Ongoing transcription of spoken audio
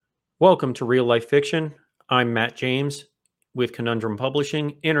Welcome to Real Life Fiction. I'm Matt James with Conundrum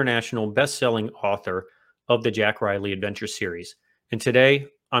Publishing, international best-selling author of the Jack Riley Adventure series. And today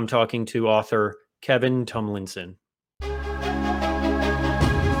I'm talking to author Kevin Tumlinson.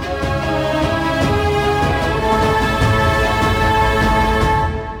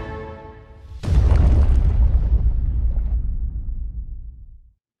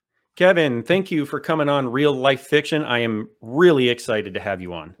 Kevin, thank you for coming on Real Life Fiction. I am really excited to have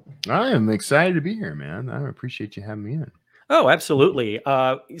you on. I am excited to be here, man. I appreciate you having me in. Oh, absolutely.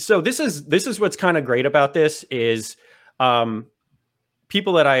 So this is what's kind of great about this is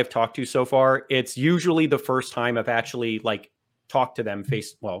people that I have talked to so far, it's usually the first time I've actually talked to them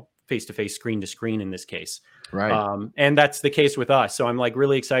face to face, screen to screen in this case. Right. And that's the case with us. So I'm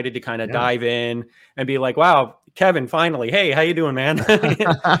really excited to kind of dive in and be like, wow, Kevin, finally. Hey, how you doing, man?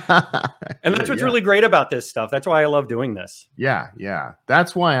 And that's what's really great about this stuff. That's why I love doing this. Yeah.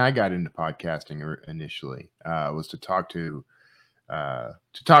 That's why I got into podcasting initially, was to talk to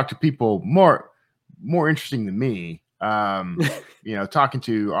people more interesting than me. Talking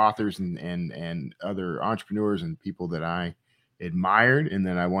to authors and other entrepreneurs and people that I admired and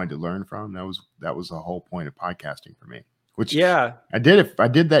then I wanted to learn from. That was the whole point of podcasting for me. Which I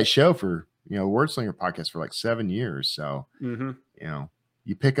did that show for Wordslinger podcast for like 7 years. So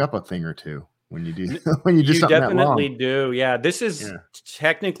you pick up a thing or two when you do something that long. You definitely do. Yeah, this is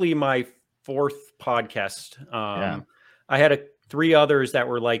technically my fourth podcast. I had 3 others that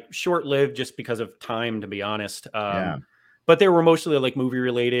were short-lived just because of time, to be honest. But they were mostly movie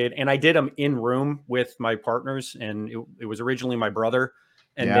related, and I did them in room with my partners, and it was originally my brother,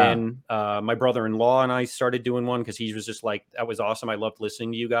 and then my brother-in-law and I started doing one because he was just like, "That was awesome. I loved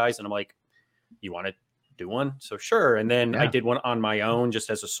listening to you guys," and I'm like, "You want to do one?" So sure. And then I did one on my own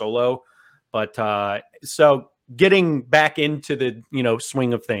just as a solo. But so getting back into the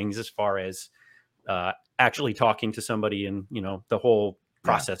swing of things as far as actually talking to somebody and the whole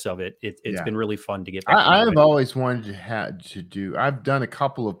process of it's been really fun to get back. I've always wanted to do. I've done a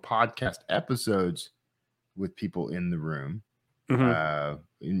couple of podcast episodes with people in the room.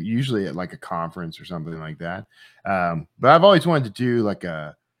 Usually at like a conference or something like that. But I've always wanted to do like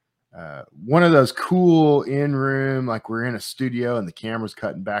one of those cool in room, like we're in a studio and the camera's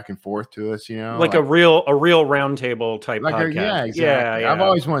cutting back and forth to us, like a real round table type podcast. Yeah, exactly. I've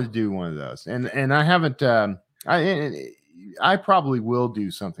always wanted to do one of those, and I haven't. I probably will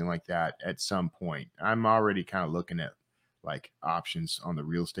do something like that at some point. I'm already kind of looking at like options on the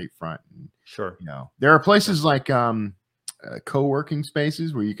real estate front. And, sure. There are places like co-working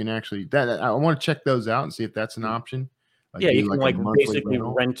spaces where you can actually I want to check those out and see if that's an option. You can basically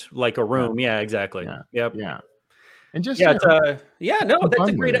rent like a room. Yeah, exactly. Yeah. And just it's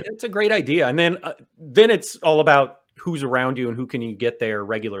a great idea. And then it's all about who's around you and who can you get there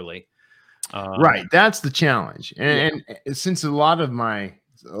regularly. Right. That's the challenge. And since a lot of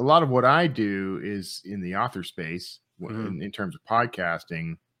what I do is in the author space in terms of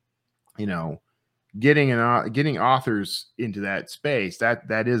podcasting, getting authors into that space,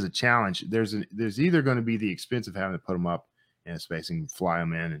 that is a challenge. There's either going to be the expense of having to put them up in a space and fly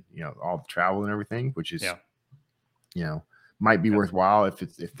them in and all the travel and everything, which is might be worthwhile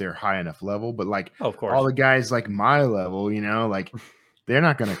if they're high enough level, but of course, all the guys like my level, they're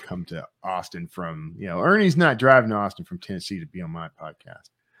not going to come to Austin from, Ernie's not driving to Austin from Tennessee to be on my podcast.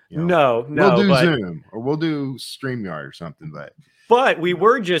 No, we'll do Zoom or we'll do StreamYard or something, but we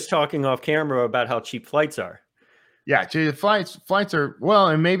were just talking off camera about how cheap flights are. Yeah, flights are, well,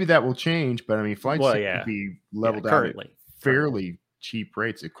 and maybe that will change, but I mean, flights could be leveled out at fairly cheap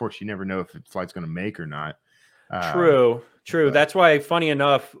rates. Of course, you never know if the flight's going to make or not. True. That's why, funny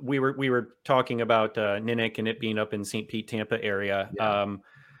enough, we were talking about Ninick and it being up in St. Pete, Tampa area.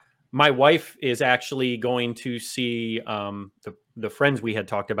 My wife is actually going to see the friends we had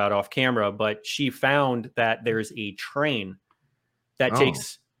talked about off camera, but she found that there's a train that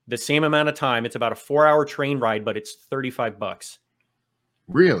takes the same amount of time. It's about a 4-hour train ride, but it's $35.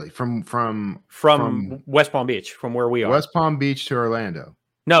 Really? From West Palm Beach, from where we are. West Palm Beach to Orlando.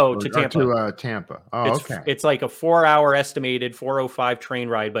 No, to Tampa. To Tampa. Oh, okay. It's like a 4-hour estimated 4:05 train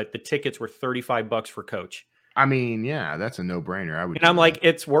ride, but the tickets were $35 for coach. I mean, yeah, that's a no-brainer. And I'm like,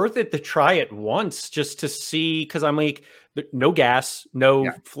 it's worth it to try it once just to see, because I'm like, no gas,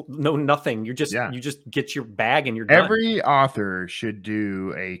 no nothing. You just get your bag and you're done. Every author should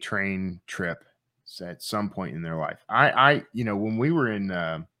do a train trip at some point in their life. I when we were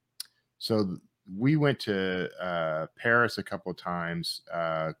in, so we went to Paris a couple of times.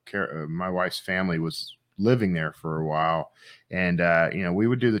 My wife's family was living there for a while, and we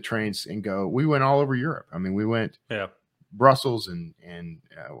would do the trains and go. We went all over Europe. I mean, we went Brussels and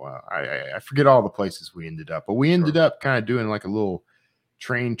well, I forget all the places we ended up, but we ended up kind of doing like a little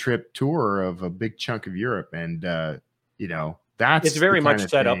train trip tour of a big chunk of Europe, and you know, that's it's very much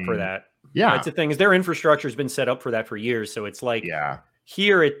set up for that. Yeah, that's the thing, is their infrastructure has been set up for that for years. So it's like,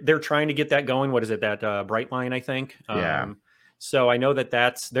 here they're trying to get that going. What is it, that Bright Line, I think? So I know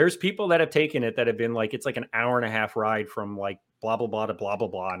there's people that have taken it that have been like, it's like an hour and a half ride from like blah blah blah to blah blah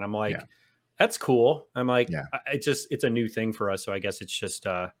blah, and I'm like, that's cool. I'm like, it's a new thing for us, so I guess it's just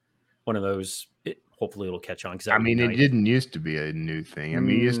one of those. Hopefully it'll catch on, because I mean, it didn't used to be a new thing. I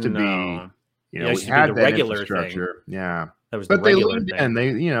mean, it used to be, you know, we had that infrastructure. Yeah, that was but they leaned in. They,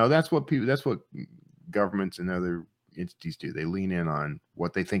 you know, that's what governments and other entities do. They lean in on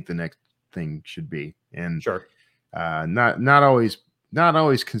what they think the next thing should be, and not always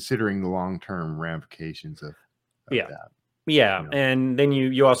considering the long-term ramifications of that. Yeah, you know? And then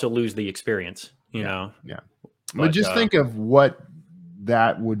you also lose the experience, you know. But just think of what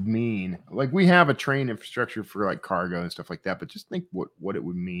that would mean. Like, we have a train infrastructure for like cargo and stuff like that, but just think what it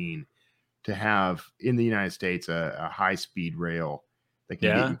would mean to have in the United States a high-speed rail that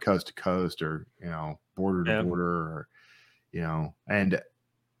can get you coast to coast, or, you know, border to border, or, you know, and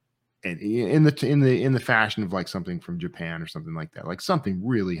in the fashion of like something from Japan or something like that, like something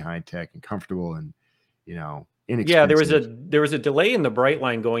really high tech and comfortable, and, you know, inexpensive. Yeah, there was a delay in the Bright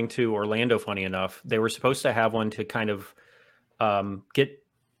Line going to Orlando. Funny enough, they were supposed to have one to kind of get,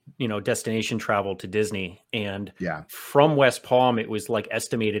 you know, destination travel to Disney, and from West Palm it was like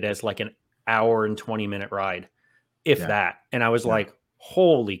estimated as like an hour and 20-minute ride, if that. And I was like,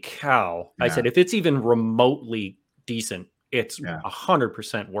 holy cow. I said, if it's even remotely decent, it's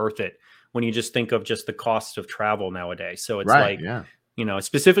 100% worth it when you just think of just the cost of travel nowadays. So it's you know,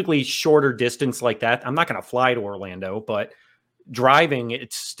 specifically shorter distance like that. I'm not going to fly to Orlando, but driving,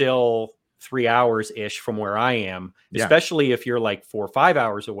 it's still 3 hours ish from where I am, especially if you're like 4 or 5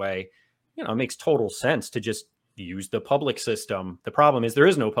 hours away. You know, it makes total sense to just use the public system. The problem is there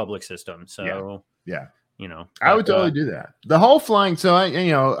is no public system. So you know, I would totally do that. The whole flying. So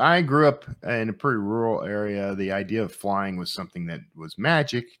I grew up in a pretty rural area. The idea of flying was something that was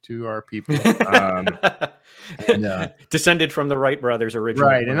magic to our people. And, descended from the Wright brothers originally.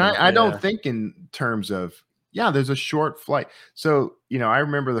 Right. And I don't think in terms of, there's a short flight. So, you know, I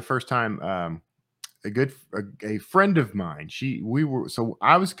remember the first time, a friend of mine, so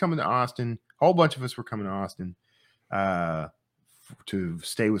I was coming to Austin. A whole bunch of us were coming to Austin, to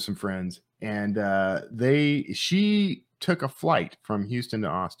stay with some friends. And she took a flight from Houston to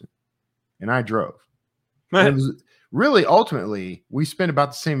Austin, and I drove. And it was really, ultimately, we spent about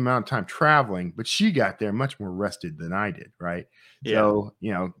the same amount of time traveling, but she got there much more rested than I did. Right. So,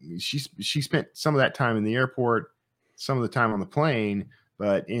 you know, she spent some of that time in the airport, some of the time on the plane,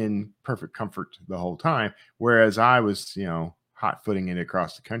 but in perfect comfort the whole time. Whereas I was, you know, hot footing it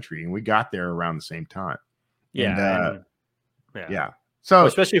across the country, and we got there around the same time. So,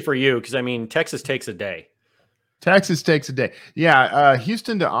 especially for you, because I mean, Texas takes a day. Houston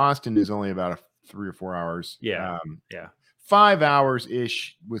to Austin is only about 3 or 4 hours. 5 hours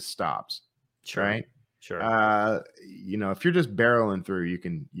ish with stops. Right. Sure. You know, if you're just barreling through, you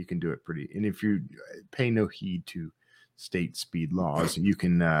can do it pretty. And if you pay no heed to state speed laws, you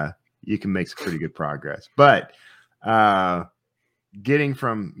can make some pretty good progress. But getting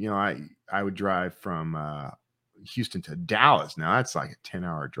from, you know, I would drive from Houston to Dallas. Now that's like a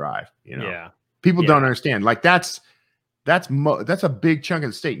 10-hour drive. You know, people don't understand. Like that's a big chunk of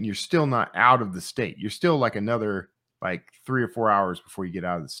the state, and you're still not out of the state. You're still like another like 3 or 4 hours before you get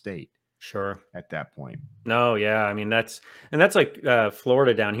out of the state. Sure. At that point. No, yeah. I mean, that's like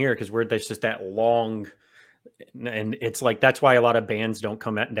Florida down here, because there's just that long. And it's like, that's why a lot of bands don't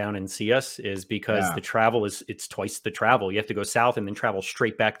come down and see us, is because the travel it's twice the travel. You have to go south and then travel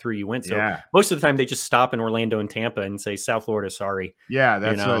straight back through you went. So most of the time they just stop in Orlando and Tampa and say, South Florida, sorry. Yeah,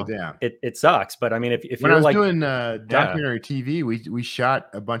 that's, you know, it sucks. But I mean, if when you're I was like doing documentary TV, we shot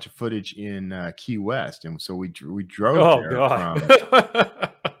a bunch of footage in Key West, and so we drove from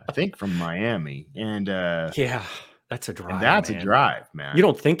I think from Miami, and that's a drive. And that's a drive, man. You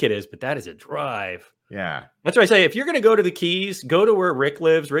don't think it is, but that is a drive. Yeah. That's why I say, if you're going to go to the Keys, go to where Rick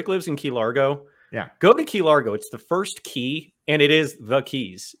lives. Rick lives in Key Largo. Yeah. Go to Key Largo. It's the first key, and it is the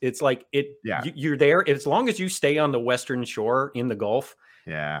Keys. It's like you're there. As long as you stay on the Western Shore in the Gulf.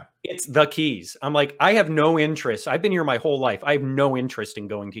 Yeah. It's the Keys. I'm like, I have no interest. I've been here my whole life. I have no interest in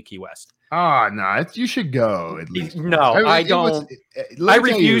going to Key West. Oh, no, you should go at least. No, I don't. I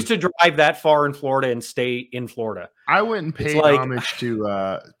refuse to drive that far in Florida and stay in Florida. I went and paid homage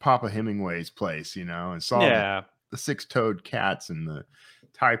to Papa Hemingway's place, you know, and saw the 6-toed cats and the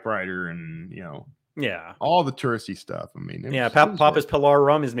typewriter, and, you know, Yeah. All the touristy stuff. I mean, yeah, Papa's Pilar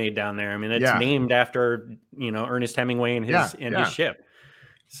rum is made down there. I mean, it's named after, Ernest Hemingway and his ship.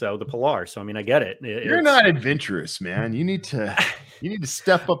 So the Pilar. So I mean, I get it. You're not adventurous, man. You need to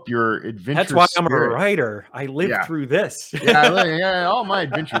step up your adventurous. That's why I'm spirit. a writer. I lived through this. All my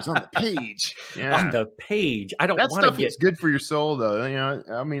adventures on the page. Yeah. On the page. I don't that want to stuff is good for your soul, though.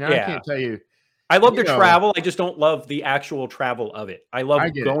 I mean, I can't tell you. I love the travel. I just don't love the actual travel of it. I love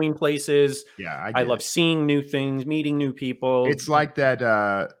going places. Yeah, I love seeing new things, meeting new people. It's like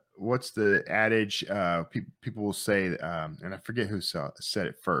that. What's the adage? People will say, and I forget who said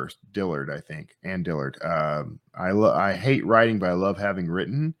it first. Dillard, I think, and Dillard. I hate writing, but I love having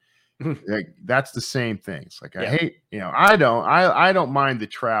written. Like, that's the same thing. It's like I hate, I don't mind the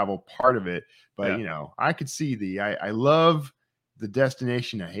travel part of it, but I could see I love the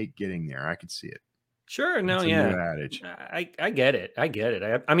destination. I hate getting there. I could see it. Sure. No, it's a new adage. I get it. I get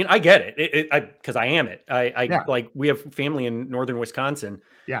it. I mean, I get it. Because I am it. Like, we have family in northern Wisconsin.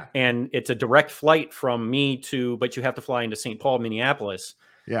 Yeah. And it's a direct flight from me but you have to fly into St. Paul, Minneapolis.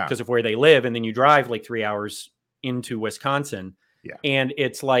 Yeah. Because of where they live. And then you drive like 3 hours into Wisconsin. Yeah. And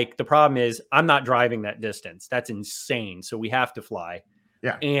it's like, the problem is I'm not driving that distance. That's insane. So we have to fly.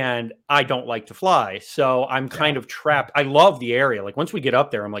 Yeah. And I don't like to fly. So I'm kind of trapped. I love the area. Like, once we get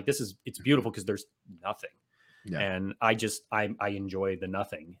up there, I'm like, it's beautiful because there's nothing. Yeah. And I enjoy the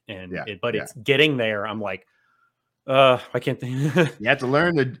nothing. And it's getting there. I'm like, I can't think. You have to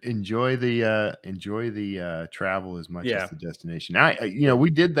learn to enjoy the travel as much as the destination. We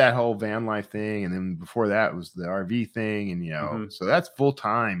did that whole van life thing, and then before that was the RV thing, and so that's full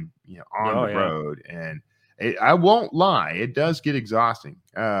time, on the road. And I won't lie, it does get exhausting.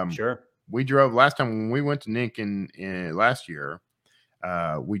 Sure. We drove last time when we went to Nink in last year.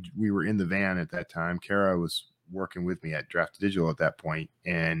 We were in the van at that time. Kara was working with me at Draft Digital at that point,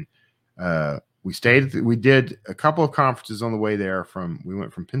 and we stayed. We did a couple of conferences on the way there. We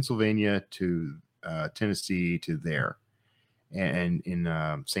went from Pennsylvania to Tennessee to there, and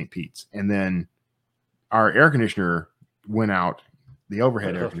in St. Pete's. And then our air conditioner went out. The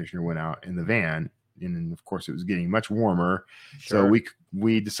overhead air conditioner went out in the van, and then of course it was getting much warmer. Sure. So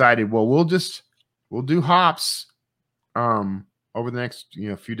we decided, well, we'll do hops over the next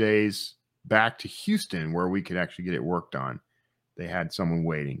few days back to Houston, where we could actually get it worked on. They had someone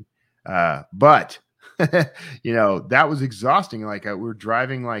waiting. But that was exhausting. Like, we're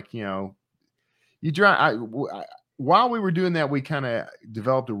driving, like, you drive. While we were doing that, we kind of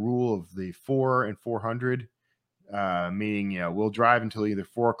developed a rule of the 4 and 400, meaning, we'll drive until either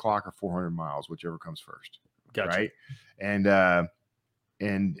 4 o'clock or 400 miles, whichever comes first. Gotcha. Right. And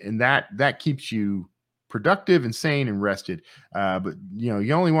that keeps you productive and sane and rested. But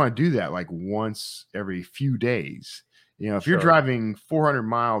you only want to do that like once every few days. If you're driving 400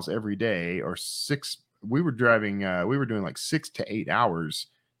 miles every day, or we were doing like 6 to 8 hours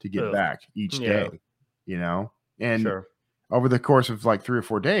to get back each day, and over the course of like 3 or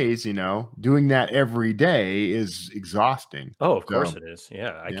 4 days, doing that every day is exhausting. Oh, of course it is.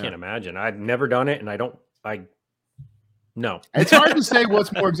 Yeah. I can't imagine. I've never done it. And no. It's hard to say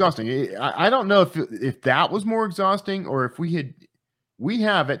what's more exhausting. I don't know if that was more exhausting, or if we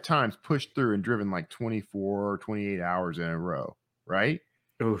have at times pushed through and driven like 24 or 28 hours in a row, right?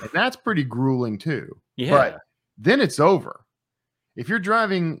 Oof. And that's pretty grueling too. Yeah. But then it's over. If you're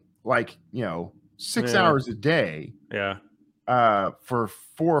driving like, 6 hours a day, for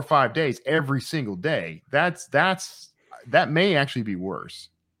 4 or 5 days every single day, that may actually be worse.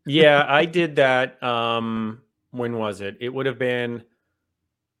 Yeah, I did that. When was it? It would have been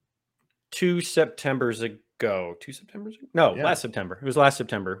 2 Septembers ago. 2 Septembers ago? No, last September. It was last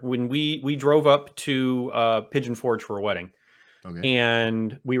September when we drove up to Pigeon Forge for a wedding. Okay.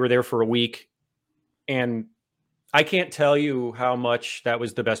 And we were there for a week. And I can't tell you how much that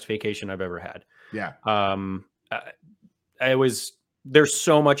was the best vacation I've ever had. Yeah. There's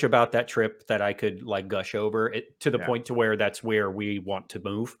so much about that trip that I could like gush over it, to the point to where that's where we want to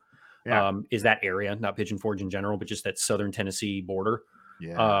move. Yeah. Is that area, not Pigeon Forge in general, but just that southern Tennessee border.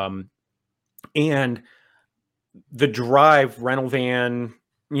 Yeah. And the drive, rental van,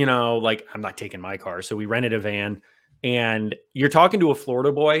 like, I'm not taking my car. So we rented a van, and you're talking to a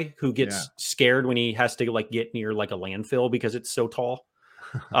Florida boy who gets scared when he has to like get near like a landfill because it's so tall.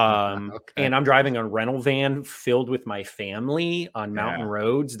 And I'm driving a rental van filled with my family on mountain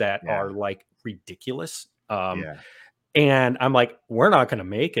roads that are like ridiculous. And I'm like, we're not going to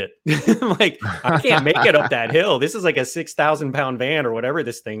make it. Like, I can't make it up that hill. This is like a 6,000 pound van or whatever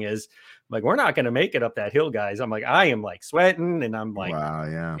this thing is. I'm like, we're not going to make it up that hill, guys. I'm like, I am like sweating, and I'm like, wow,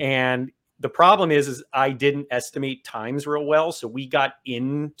 yeah. And The problem is I didn't estimate times real well. So we got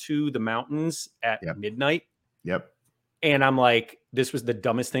into the mountains at midnight. Yep. And I'm like, this was the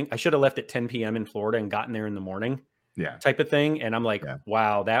dumbest thing. I should have left at 10 p.m. in Florida and gotten there in the morning. Yeah. Type of thing. And I'm like,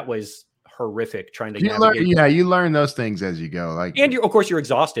 wow, that was horrific trying to navigate. You learn those things as you go. Like, and of course you're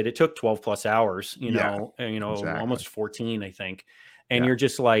exhausted. It took 12 plus hours, exactly. Almost 14, I think. And you're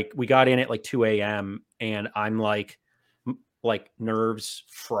just like, we got in at like 2 a.m. and I'm like nerves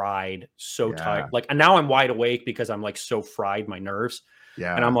fried, so tired. Like, and now I'm wide awake because I'm like so fried, my nerves.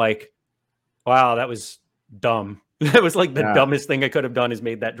 Yeah. And I'm like, wow, that was dumb. That was like the dumbest thing I could have done is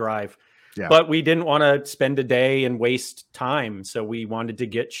made that drive. Yeah. But we didn't want to spend a day and waste time. So we wanted to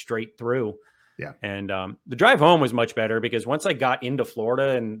get straight through. Yeah. And the drive home was much better because once I got into Florida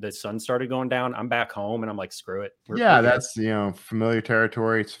and the sun started going down, I'm back home and I'm like, screw it. We're that's, familiar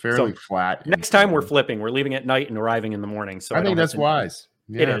territory. It's fairly flat. Next time we're flipping. We're leaving at night and arriving in the morning. So I think that's wise.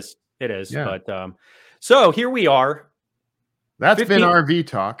 Yeah. It is. Yeah. But so here we are. That's been RV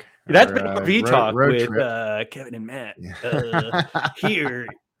talk. That's been RV talk with Kevin and Matt. Here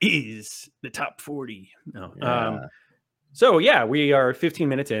is the top 40. No. Yeah. So yeah, we are 15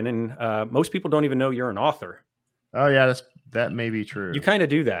 minutes in, and most people don't even know you're an author. Oh yeah, that may be true. You kind of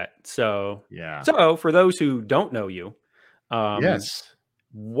do that. So yeah. So for those who don't know you, yes,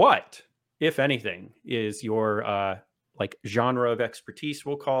 what, if anything, is your like genre of expertise?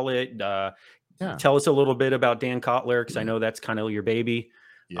 We'll call it. Tell us a little bit about Dan Kotler, because I know that's kind of your baby.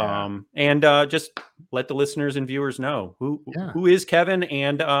 Yeah. And just let the listeners and viewers know who is Kevin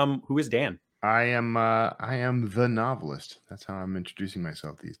and who is Dan. I am the novelist. That's how I'm introducing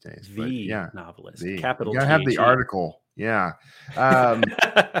myself these days. Novelist. Capital. You gotta have the article. Yeah.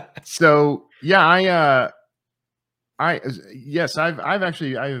 So yeah, I've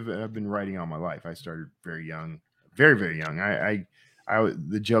been writing all my life. I started very young, very, very young.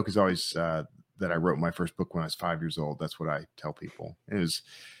 The joke is always that I wrote my first book when I was 5 years old. That's what I tell people. It was,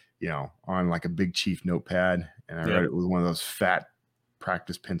 on like a Big Chief notepad, and I wrote it with one of those fat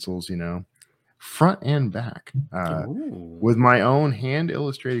practice pencils, front and back, with my own hand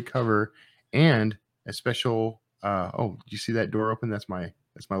illustrated cover and a special. Do you see that door open? That's my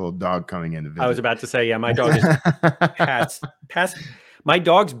little dog coming in to visit. I was about to say, yeah, my dog is past. My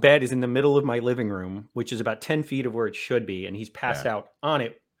dog's bed is in the middle of my living room, which is about 10 feet of where it should be, and he's passed out on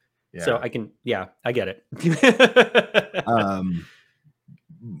it. Yeah. So I get it.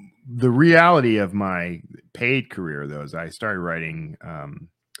 The reality of my paid career, though, is I started writing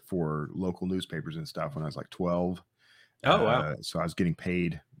for local newspapers and stuff when I was like 12. Oh, wow. So I was getting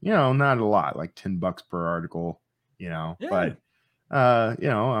paid, not a lot, like $10 per article, but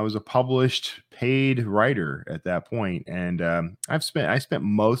I was a published paid writer at that point. And I spent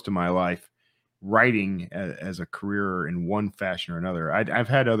most of my life writing as a career in one fashion or another. I've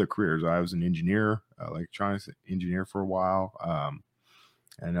had other careers. I was an engineer, electronics engineer for a while,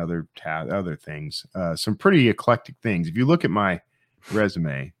 and other things, some pretty eclectic things. If you look at my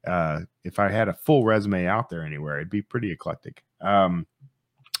resume, if I had a full resume out there anywhere, it'd be pretty eclectic. But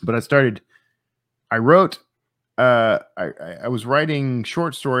I wrote, I was writing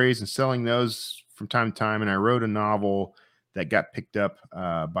short stories and selling those from time to time. And I wrote a novel that got picked up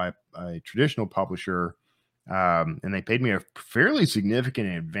by a traditional publisher. And they paid me a fairly significant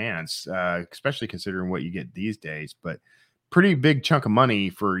advance, especially considering what you get these days, but pretty big chunk of money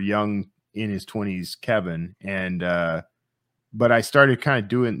for young in his 20s Kevin. And but I started kind of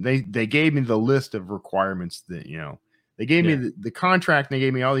doing, they gave me the list of requirements that, they gave me the contract, and they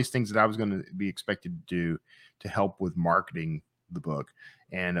gave me all these things that I was going to be expected to do to help with marketing the book.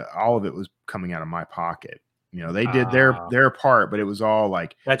 And all of it was coming out of my pocket. They did their part, but it was all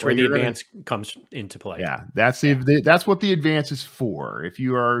like, that's where the advance comes into play. Yeah. That's what the advance is for. If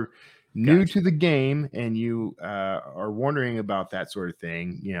you are new to the game and you are wondering about that sort of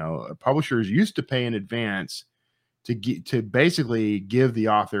thing, publishers used to pay in advance to basically give the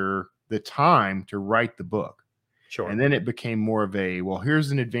author the time to write the book. Sure. And then it became more of a, well,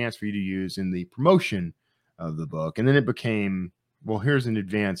 here's an advance for you to use in the promotion of the book. And then it became, well, here's an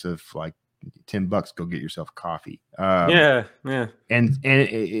advance of like $10, go get yourself coffee. And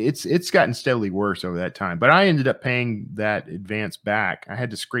it's gotten steadily worse over that time. But I ended up paying that advance back. I had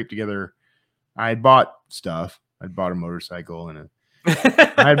to scrape together. I had bought stuff. I'd bought a motorcycle and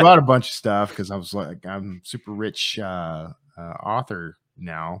I had bought a bunch of stuff because I was like, I'm super rich author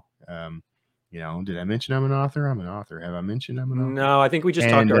now. Did I mention I'm an author? I'm an author. Have I mentioned I'm an author? No, I think we just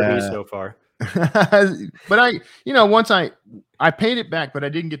talked RV so far. But once I paid it back, but I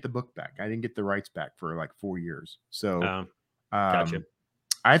didn't get the book back. I didn't get the rights back for like 4 years. So gotcha.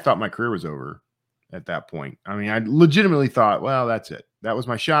 I thought my career was over at that point. I mean, I legitimately thought, well, that's it. that was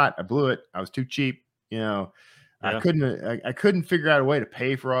my shot. I blew it. I was too cheap. You know, I couldn't figure out a way to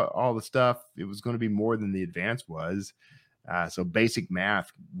pay for all the stuff. It was going to be more than the advance was. So basic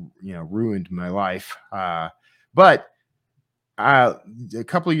math, you know, ruined my life. But a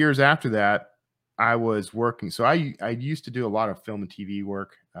couple of years after that, I was working. So I used to do a lot of film and TV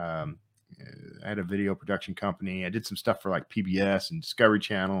work. I had a video production company. I did some stuff for like PBS and Discovery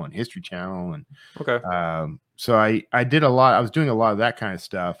Channel and History Channel. And so I did a lot. I was doing a lot of that kind of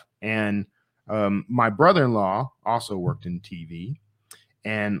stuff. And my brother-in-law also worked in TV.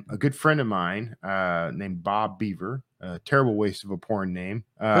 And a good friend of mine named Bob Beaver, a terrible waste of a porn name.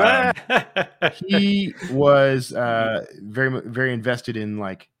 He was very invested in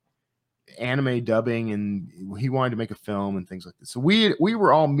like anime dubbing, and he wanted to make a film and things like this. So we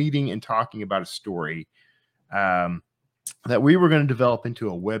were all meeting and talking about a story that we were going to develop into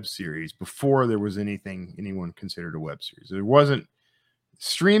a web series before there was anyone considered a web series. There wasn't,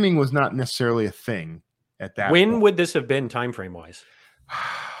 streaming was not necessarily a thing at that When point. would this have been time frame wise?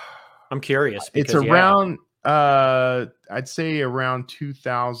 I'm curious. Because, it's around I'd say around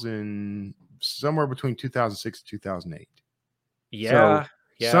 2000, somewhere between 2006 and 2008. Yeah.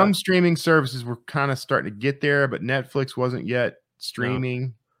 So some streaming services were kind of starting to get there, but Netflix wasn't yet streaming.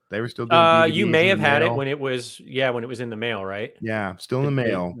 No. They were still doing DVDs. You may have had it when it was in the mail, right? Yeah, still in the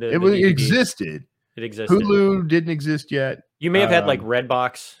mail. It existed. It existed. Hulu didn't exist yet. You may have had like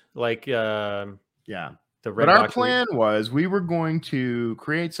Redbox, like yeah. But our plan was we were going to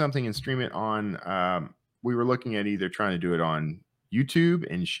create something and stream it on. We were looking at either trying to do it on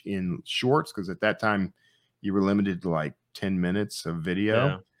YouTube and in shorts, because at that time you were limited to like 10 minutes of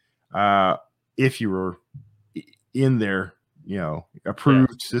video. Yeah. If you were in their, you know,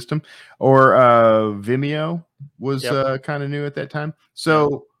 approved system, or Vimeo was kind of new at that time.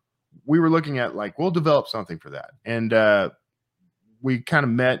 So we were looking at like, we'll develop something for that. And we kind of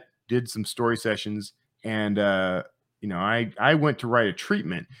met, did some story sessions. And, you know, I went to write a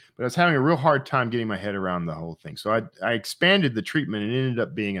treatment, but I was having a real hard time getting my head around the whole thing. So I expanded the treatment, and it ended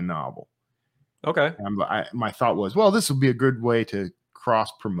up being a novel. Okay. My thought was, well, this will be a good way to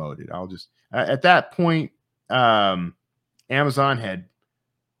cross promote it. I'll just, at that point, Amazon had,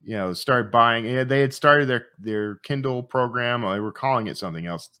 you know, started buying, they had started their Kindle program. They were calling it something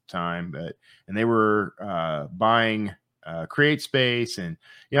else at the time, and they were buying CreateSpace. And,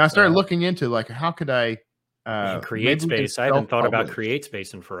 you know, I started looking into like, how could I CreateSpace? I haven't thought about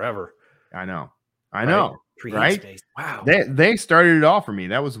CreateSpace in forever. I know. Right? CreateSpace. Wow. They started it all for me.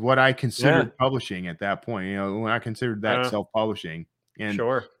 That was what I considered publishing at that point. You know, when I considered that self-publishing. And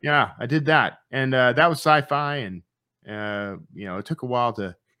yeah, I did that. And that was sci-fi. And you know, it took a while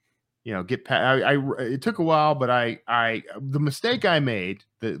to, you know, get past. It took a while, but the mistake I made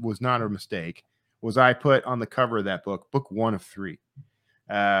that was not a mistake was I put on the cover of that book 1 of 3.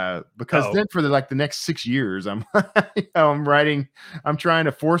 Because then for the next 6 years, I'm I'm trying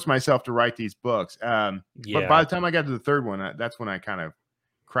to force myself to write these books. But by the time I got to the 3rd one, that's when I kind of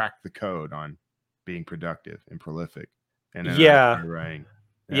cracked the code on being productive and prolific. And then I started writing.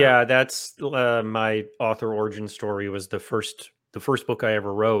 Yeah, that's my author origin story. Was the first book I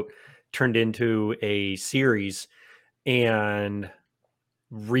ever wrote turned into a series, and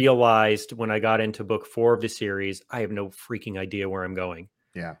realized when I got into book 4 of the series, I have no freaking idea where I'm going.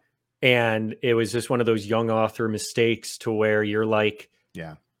 Yeah. And it was just one of those young author mistakes to where you're like,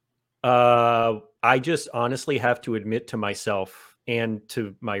 I just honestly have to admit to myself and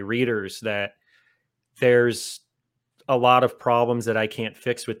to my readers that there's a lot of problems that I can't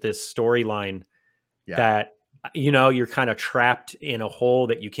fix with this storyline, that, you know, you're kind of trapped in a hole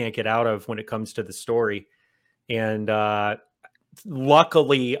that you can't get out of when it comes to the story. And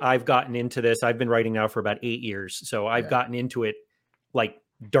luckily I've gotten into this. I've been writing now for about 8 years. So I've gotten into it like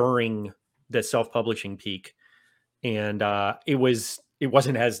during the self-publishing peak. And it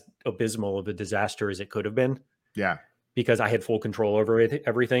wasn't as abysmal of a disaster as it could have been. Yeah. Because I had full control over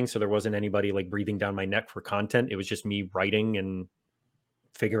everything. So there wasn't anybody like breathing down my neck for content. It was just me writing and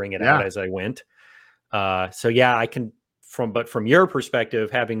figuring it out as I went. So yeah, I can, from your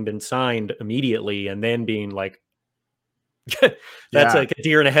perspective, having been signed immediately and then being like, that's like a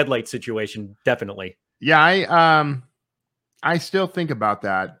deer in a headlight situation. Definitely. Yeah. I still think about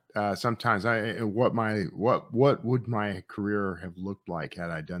that sometimes. What would my career have looked like had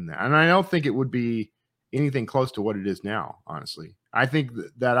I done that? And I don't think it would be anything close to what it is now. Honestly, I think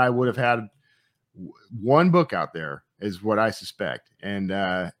that I would have had one book out there, is what I suspect, and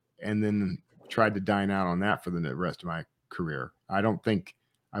then tried to dine out on that for the rest of my career. I don't think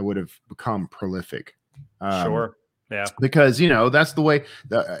I would have become prolific. Yeah, because, you know, that's the way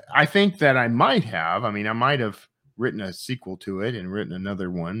I think that I might have. I mean, I might have written a sequel to it and written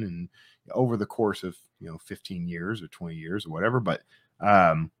another one, and over the course of 15 years or 20 years or whatever. But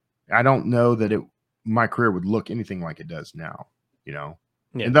I don't know that my career would look anything like it does now. Yeah.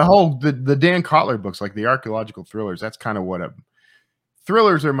 And the Dan Kotler books, like the archaeological thrillers, that's kind of what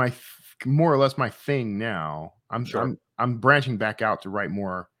thrillers are more or less my thing now. I'm branching back out to write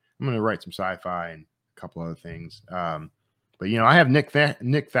more. I'm going to write some sci-fi and a couple other things. But I have Nick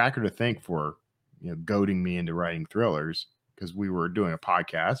Thacker to thank for goading me into writing thrillers, because we were doing a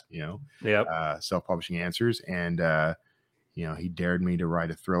podcast, Self-Publishing Answers, and he dared me to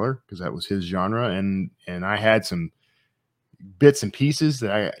write a thriller because that was his genre, and I had some bits and pieces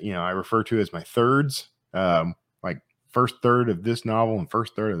that I refer to as my thirds, like first third of this novel and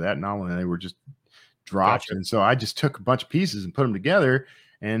first third of that novel, and they were just dropped. Gotcha. And so I just took a bunch of pieces and put them together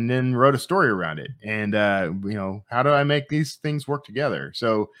and then wrote a story around it. And how do I make these things work together?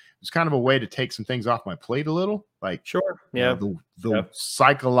 So it's kind of a way to take some things off my plate a little, like the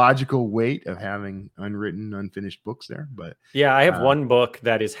psychological weight of having unwritten, unfinished books there. But I have one book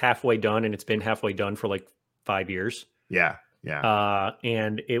that is halfway done, and it's been halfway done for like 5 years. Yeah.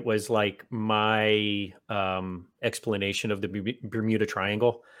 And it was like my explanation of the Bermuda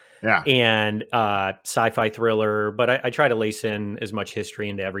Triangle. Yeah. And sci-fi thriller, but I try to lace in as much history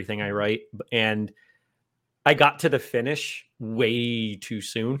into everything I write. And I got to the finish way too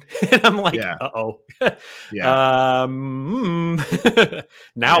soon. And I'm like, uh-oh.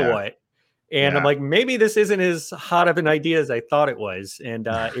 Now what? And I'm like, maybe this isn't as hot of an idea as I thought it was. And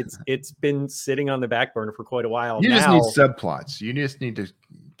it's been sitting on the back burner for quite a while. You just need subplots. You just need to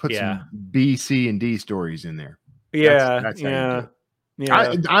put some B, C, and D stories in there. That's how you do it.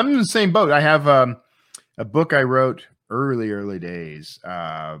 Yeah. I'm in the same boat. I have a book I wrote early days,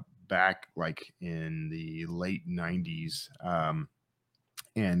 back like in the late 90s.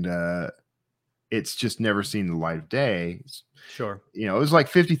 And it's just never seen the light of day. Sure. It was like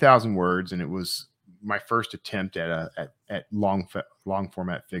 50,000 words, and it was my first attempt at long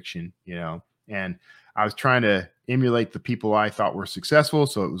format fiction, and I was trying to emulate the people I thought were successful.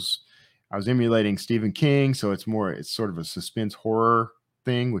 So I was emulating Stephen King. So it's sort of a suspense horror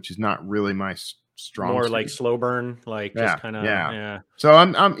thing, which is not really my strong. More like slow burn, like just kind of, So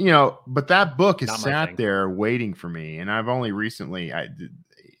I'm but that book has sat there waiting for me. And I've only recently,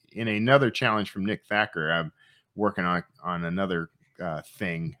 in another challenge from Nick Thacker, I'm working on another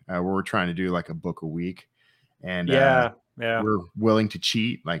thing where we're trying to do like a book a week. And we're willing to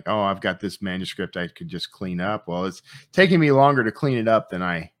cheat. Like, oh, I've got this manuscript I could just clean up. Well, it's taking me longer to clean it up than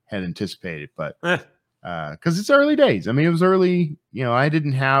I had anticipated, but because it's early days. I mean, it was early, I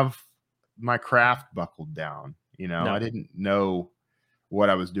didn't have my craft buckled down, I didn't know what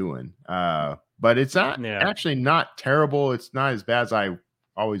I was doing. But it's not actually not terrible. It's not as bad as I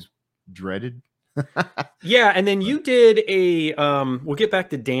always dreaded. And then you did we'll get back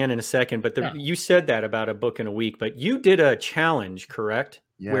to Dan in a second, but you said that about a book in a week, but you did a challenge, correct?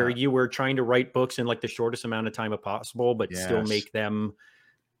 Yeah. Where you were trying to write books in like the shortest amount of time possible, but still make them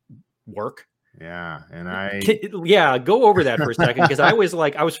work. Yeah. And go over that for a second, because I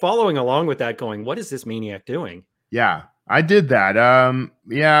was following along with that going, what is this maniac doing? Yeah, I did that.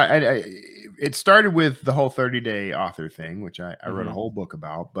 It started with the whole 30-day author thing, which I wrote a whole book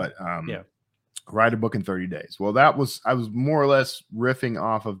about, but write a book in 30 days. Well, I was more or less riffing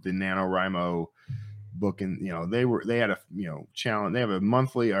off of the NaNoWriMo book, and they had a challenge. They have a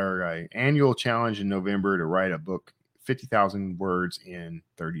monthly or annual challenge in November to write a book 50,000 words in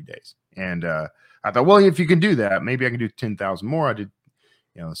 30 days. And I thought, well, if you can do that, maybe I can do 10,000 more. I did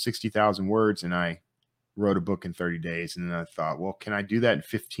 60,000 words, and I wrote a book in 30 days. And then I thought, well, can I do that in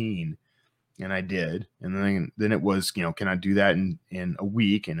 15? And I did. And then it was, can I do that in a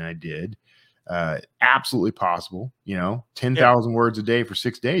week? And I did. Absolutely possible. 10,000 words a day for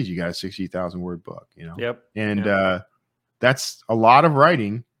 6 days, you got a 60,000 word book. And that's a lot of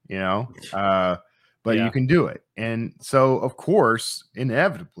writing. But you can do it. And so, of course,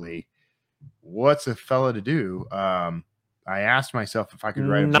 inevitably, what's a fella to do? I asked myself if I could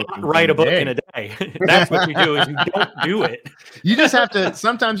write a book in a day. That's what you do, is you don't do it. You just have to,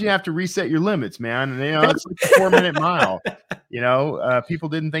 sometimes you have to reset your limits, man. And, it's like a 4-minute mile. People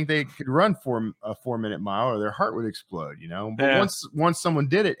didn't think they could run for a 4-minute mile or their heart would explode, But once someone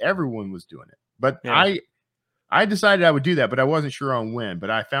did it, everyone was doing it. But I decided I would do that, but I wasn't sure on when. But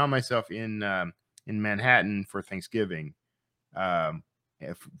I found myself in Manhattan for Thanksgiving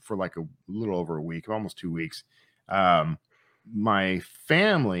for like a little over a week, almost 2 weeks. My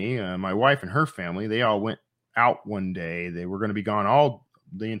family, my wife and her family, they all went out one day. They were going to be gone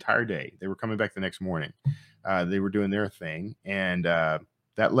the entire day. They were coming back the next morning. They were doing their thing. And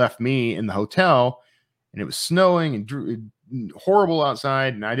that left me in the hotel. and it was snowing and horrible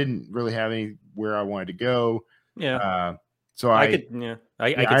outside, and I didn't really have anywhere I wanted to go. Yeah. So I could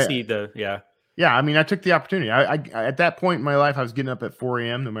see yeah. I mean, I took the opportunity. I at that point in my life, I was getting up at 4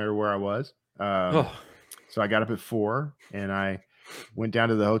 a.m. no matter where I was. So I got up at 4 and I went down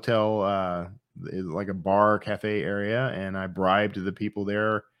to the hotel, like a bar cafe area, and I bribed the people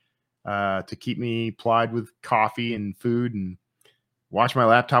there to keep me plied with coffee and food, and watch my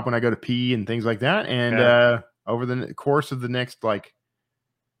laptop when I go to pee and things like that. And over the course of the next, like,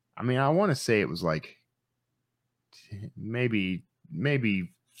 I mean, I want to say it was like maybe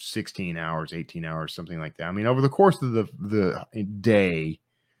 16 hours, 18 hours, something like that. I mean, over the course of the day,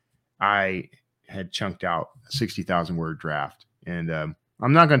 I had chunked out a 60,000 word draft. And I'm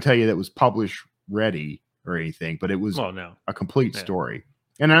not going to tell you that was published ready or anything, but it was a complete story.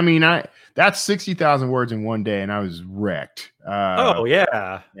 And I mean, that's 60,000 words in one day, and I was wrecked.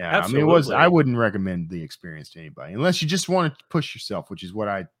 Yeah. Absolutely. I wouldn't recommend the experience to anybody unless you just want to push yourself, which is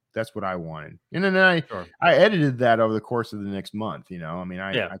that's what I wanted. And then I edited that over the course of the next month. I mean,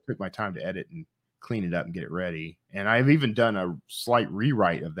 I took my time to edit and clean it up and get it ready. And I've even done a slight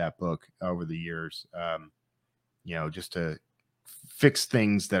rewrite of that book over the years, just to fix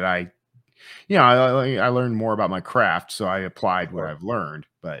things that I learned more about my craft. So I applied what I've learned,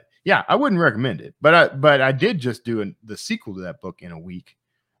 but yeah, I wouldn't recommend it, but I did just do the sequel to that book in a week,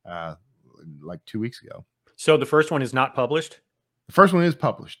 like 2 weeks ago. So the first one is not published? The first one is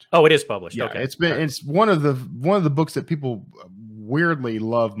published. Oh, it is published. Yeah, okay. It's one of the books that people weirdly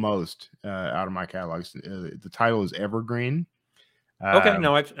love most out of my catalogs. The title is Evergreen. Okay,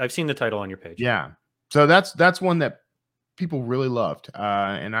 no, I've seen the title on your page. Yeah, so that's one that people really loved.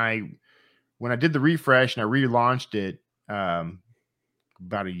 And when I did the refresh and I relaunched it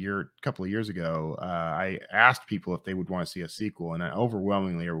about a couple of years ago, I asked people if they would want to see a sequel, and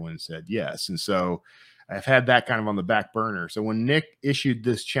overwhelmingly everyone said yes. And so I've had that kind of on the back burner. So when Nick issued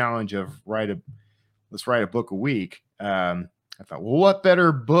this challenge of let's write a book a week, I thought, well, what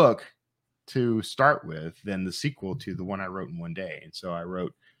better book to start with than the sequel to the one I wrote in one day? And so I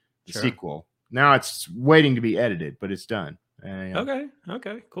wrote the sequel. Now it's waiting to be edited, but it's done. Okay.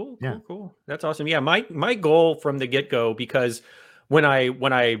 Cool. That's awesome. Yeah. My goal from the get-go, because when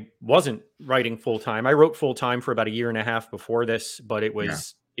I wasn't writing full time, I wrote full time for about a year and a half before this, but I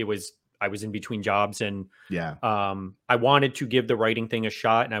was in between jobs, and I wanted to give the writing thing a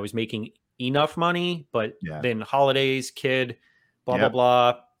shot, and I was making enough money, but then holidays, kid, blah, blah,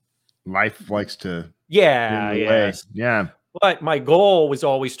 blah. Life likes to. Yeah. But my goal was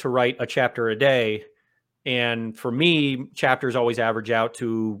always to write a chapter a day. And for me, chapters always average out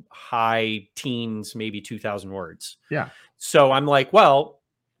to high teens, maybe 2,000 words. Yeah. So I'm like, well,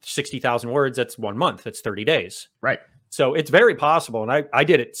 60,000 words, that's 1 month. That's 30 days. Right. So it's very possible. And I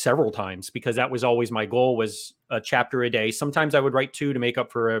did it several times because that was always my goal, was a chapter a day. Sometimes I would write 2 to make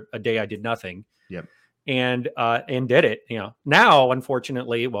up for a day I did nothing. Yep. And did it. Now,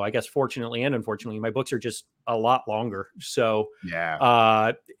 unfortunately, well, I guess fortunately and unfortunately, my books are just a lot longer. So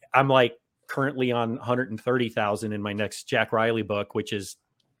I'm like currently on 130,000 in my next Jack Riley book, which is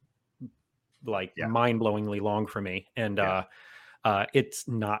like mind-blowingly long for me. And it's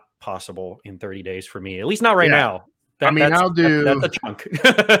not possible in 30 days for me, at least not right now. I'll do that's a chunk.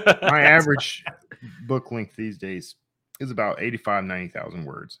 My average book length these days is about 85, 90,000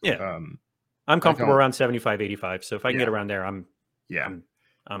 words. Yeah. I'm comfortable around 75, 85. So if I can get around there, I'm happy.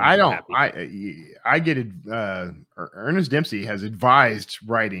 I get it. Ernest Dempsey has advised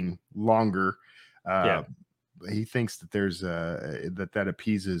writing longer. He thinks that there's that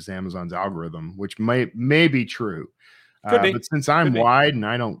appeases Amazon's algorithm, which may be true. But since I'm wide and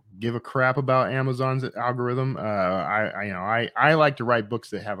I don't give a crap about Amazon's algorithm, I like to write books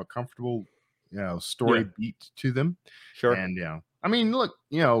that have a comfortable, story beat to them. Sure. And I mean, look,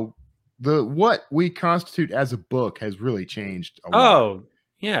 what we constitute as a book has really changed a lot. Oh,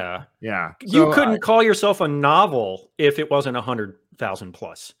 yeah. Yeah. You couldn't call yourself a novel if it wasn't 100,000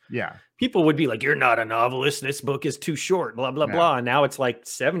 plus. Yeah. People would be like, you're not a novelist. This book is too short, blah, blah, blah. And now it's like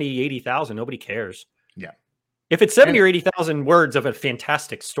 70, 80,000. Nobody cares. Yeah. If it's 70 or 80,000 words of a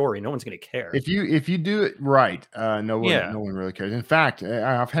fantastic story, no one's going to care. If you do it right, no one really cares. In fact,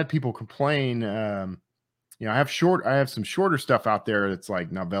 I've had people complain, I have some shorter stuff out there that's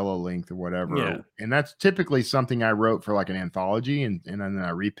like novella length or whatever. Yeah. And that's typically something I wrote for like an anthology and then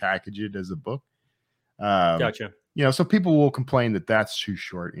I repackage it as a book. Gotcha. So people will complain that that's too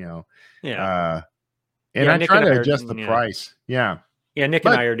short, Yeah. And I try to adjust the price. Yeah. Yeah. Nick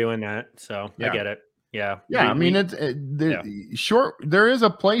and I are doing that. So I get it. Yeah. Yeah. I mean, short. There is a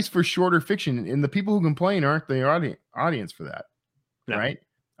place for shorter fiction, and the people who complain aren't the audience for that. No. Right.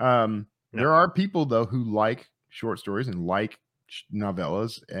 There are people though who like short stories and like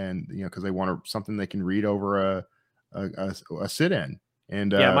novellas, and because they want something they can read over a sit-in.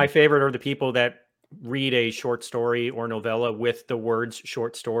 And my favorite are the people that read a short story or novella with the words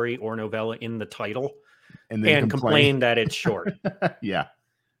short story or novella in the title and then complain that it's short. Yeah.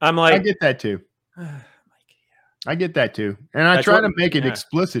 I'm like, I get that too. I get that too. And I try to make it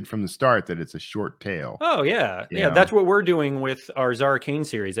explicit from the start that it's a short tale. Oh yeah. Yeah. That's what we're doing with our Zara Kane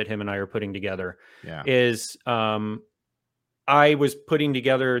series that him and I are putting together. Yeah. Is I was putting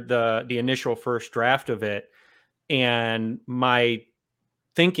together the initial first draft of it, and my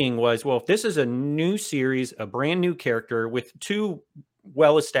thinking was, well, if this is a new series, a brand new character with two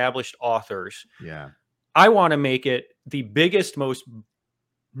well-established authors, I want to make it the biggest, most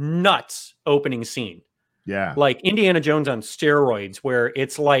nuts opening scene. Yeah. Like Indiana Jones on steroids, where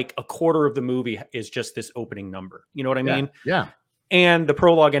it's like a quarter of the movie is just this opening number. You know what I mean? Yeah. And the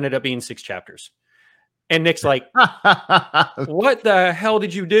prologue ended up being 6 chapters. And Nick's like, what the hell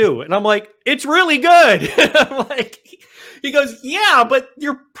did you do? And I'm like, it's really good. I'm like, he goes, yeah, but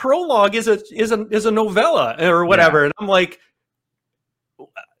your prologue is a novella or whatever. Yeah. And I'm like,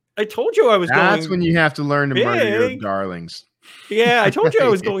 I told you I was going. That's when you have to learn to murder your darlings. Yeah, I told you I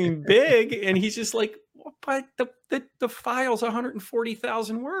was going big. And he's just like, but the file's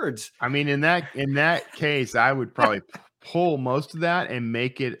 140,000 words. I mean, in that case, I would probably pull most of that and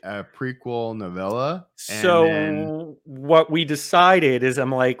make it a prequel novella. So what we decided is,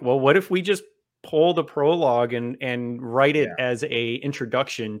 I'm like, well, what if we just pull the prologue and write it as a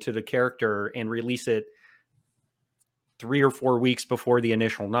introduction to the character and release it 3 or 4 weeks before the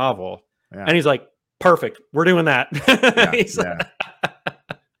initial novel? Yeah. And he's like, perfect, we're doing that.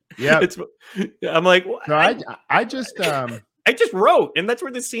 Yeah. I'm like, well, no, I just I just wrote, and that's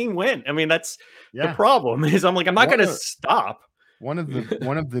where the scene went. I mean, that's the problem. Is I'm like, I'm not going to stop. One of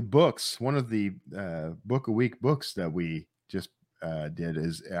the books, one of the book a week books that we just did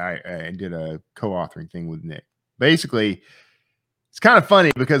is I did a co-authoring thing with Nick. Basically, it's kind of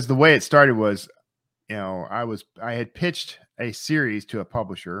funny because the way it started was, I had pitched a series to a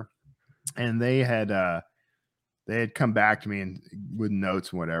publisher, and they had come back to me and with notes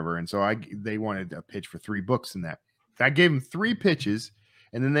and whatever, and so they wanted a pitch for 3 books in that. I gave them 3 pitches,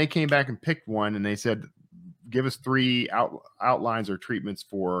 and then they came back and picked one, and they said, give us 3 outlines or treatments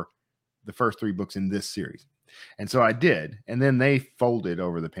for the first 3 books in this series. And so I did, and then they folded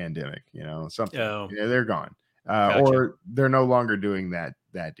over the pandemic, something. They're gone. Gotcha. Or they're no longer doing that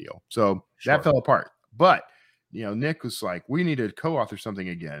deal. So that fell apart. But Nick was like, we need to co-author something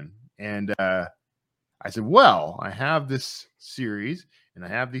again. And I said, well, I have this series and I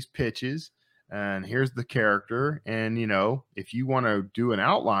have these pitches, and here's the character. And if you want to do an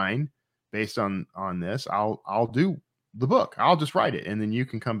outline based on this, I'll do the book. I'll just write it, and then you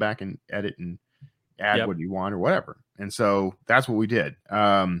can come back and edit and add what you want or whatever. And so that's what we did.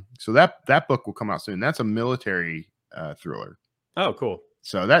 So that book will come out soon. That's a military thriller. Oh, cool.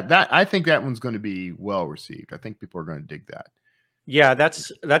 So that I think that one's going to be well received. I think people are going to dig that. Yeah,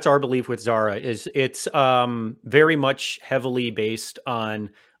 that's our belief with Zara. Is it's very much heavily based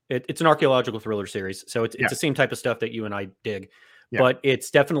on it's an archaeological thriller series, so it's the same type of stuff that you and I dig. But it's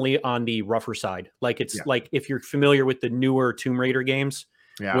definitely on the rougher side. Like it's like if you're familiar with the newer Tomb Raider games,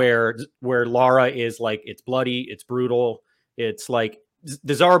 where Lara is like, it's bloody, it's brutal. It's like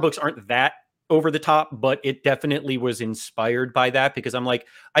the Zara books aren't that over the top, but it definitely was inspired by that, because I'm like,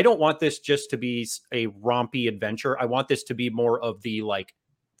 I don't want this just to be a rompy adventure. I want this to be more of the like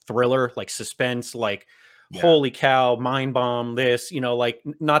thriller, like suspense, like holy cow, mind bomb, this, like,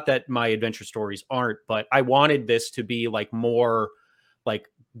 not that my adventure stories aren't, but I wanted this to be like more like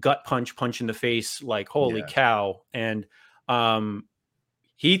gut punch in the face, like holy cow. And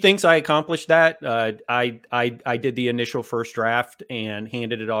he thinks I accomplished that. I did the initial first draft and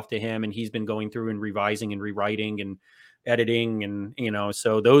handed it off to him, and he's been going through and revising and rewriting and editing, and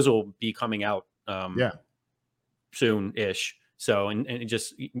so those will be coming out soon-ish. So and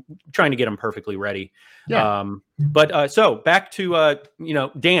just trying to get them perfully ready. But so back to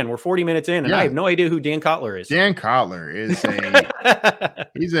Dan. We're 40 minutes in, and I have no idea who Dan Kotler is. Dan Kotler is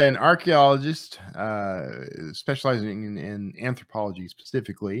he's an archaeologist specializing in anthropology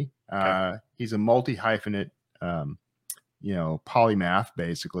specifically. Okay. He's a multi-hyphenate polymath,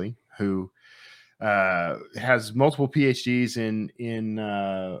 basically, who has multiple PhDs in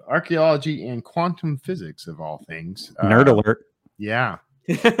archaeology and quantum physics, of all things. Nerd alert. Yeah,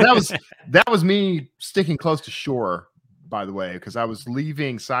 that was me sticking close to shore, by the way, because I was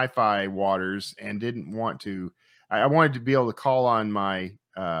leaving sci-fi waters and didn't want to. I wanted to be able to call on my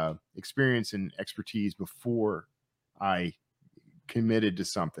experience and expertise before I committed to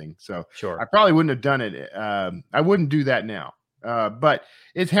something. So Sure. I probably wouldn't have done it. I wouldn't do that now. But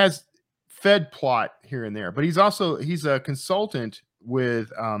it has fed plot here and there. But he's a consultant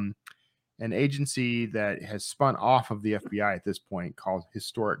with an agency that has spun off of the FBI at this point called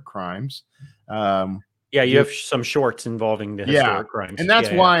Historic Crimes. Yeah, you have some shorts involving the historic crimes. And that's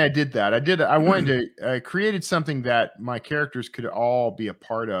why I did that. I wanted to, I created something that my characters could all be a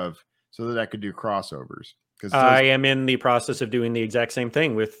part of so that I could do crossovers. Because I am in the process of doing the exact same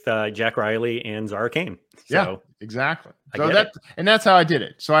thing with Jack Riley and Zara Kane. So yeah, exactly. So that's how I did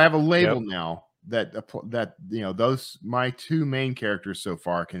it. So I have a label now that those my two main characters so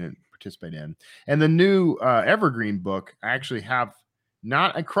far can participate in. And the new Evergreen book, I actually have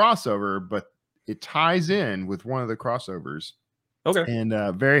not a crossover, but it ties in with one of the crossovers. Okay. And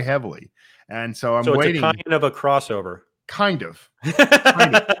very heavily. And so I'm It's waiting. a kind of a crossover. Kind of.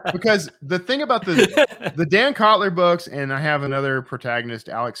 Because the thing about the Dan Kotler books, and I have another protagonist,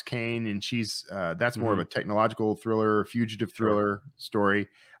 Alex Kane, and she's that's more of a technological thriller, fugitive thriller story.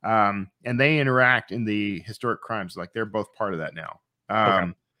 And they interact in the historic crimes. Like they're both part of that now.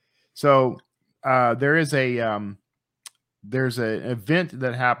 So there's an event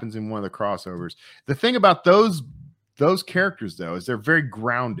that happens in one of the crossovers. The thing about those characters though is they're very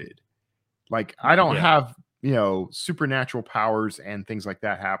grounded. Like I don't have supernatural powers and things like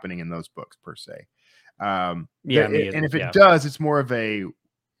that happening in those books per se. And if it does, it's more of a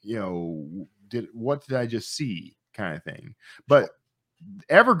what did I just see kind of thing. But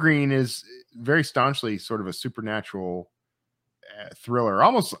Evergreen is very staunchly sort of a supernatural thriller.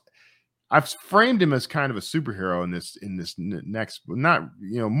 Almost, I've framed him as kind of a superhero in this next, not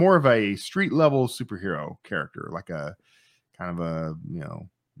more of a street level superhero character, like a kind of a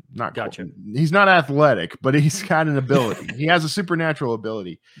not gotcha. He's not athletic, but he's got an ability. He has a supernatural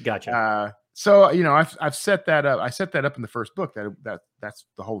ability. Gotcha. So I've set that up. I set that up in the first book. That's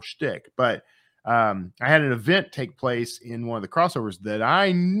the whole shtick. But I had an event take place in one of the crossovers that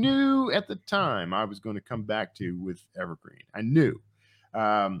I knew at the time I was going to come back to with Evergreen. I knew.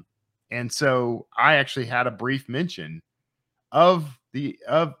 And so I actually had a brief mention of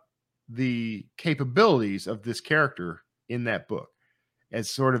the capabilities of this character in that book as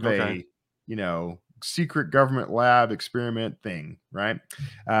sort of a secret government lab experiment thing, right?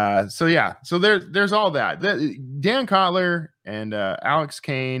 So there's all that. Dan Kotler and Alex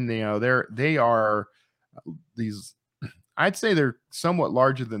Kane, they are these. I'd say they're somewhat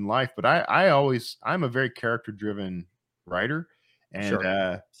larger than life, but I'm a very character driven writer.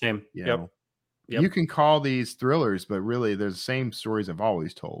 And same. You can call these thrillers, but really they're the same stories I've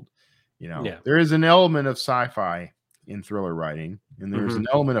always told. There is an element of sci-fi in thriller writing, and there's an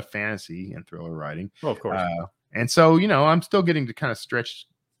element of fantasy in thriller writing. Well, of course. And so, I'm still getting to kind of stretch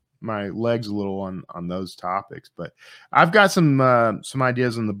my legs a little on those topics, but I've got some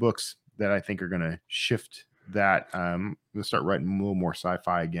ideas in the books that I think are going to shift that. I'm going to start writing a little more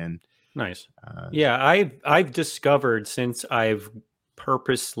sci-fi again. Nice. I've discovered, since I've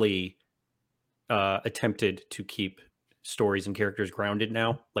purposely attempted to keep stories and characters grounded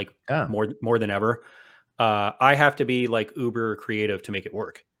now, like more than ever. I have to be like uber creative to make it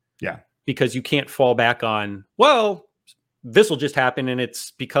work. Yeah. Because you can't fall back on, well, this will just happen and it's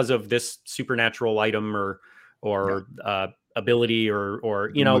because of this supernatural item or ability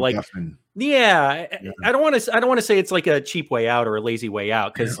or like I don't want to say it's like a cheap way out or a lazy way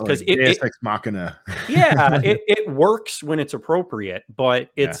out, because it's like machina. it works when it's appropriate,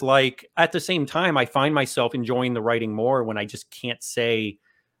 but it's like at the same time I find myself enjoying the writing more when I just can't say,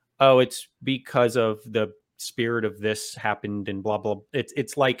 oh, it's because of the spirit of this happened and blah blah.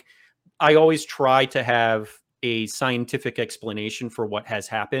 It's like I always try to have a scientific explanation for what has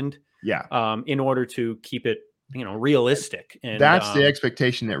happened. In order to keep it realistic. And that's the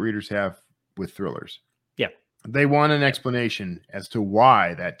expectation that readers have with thrillers. They want an explanation as to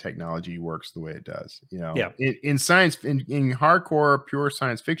why that technology works the way it does. In science, in hardcore pure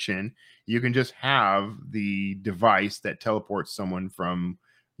science fiction, you can just have the device that teleports someone from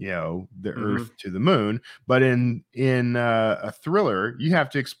the Earth to the moon. But in a thriller, you have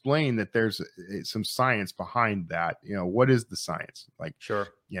to explain that there's some science behind that. What is the science? Like,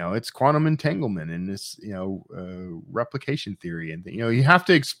 it's quantum entanglement and this, replication theory, and you have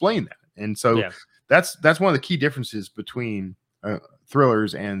to explain that. And so that's one of the key differences between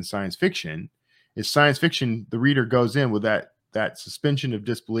thrillers and science fiction. Is science fiction, the reader goes in with that suspension of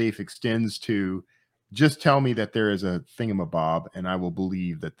disbelief extends to just tell me that there is a thingamabob and I will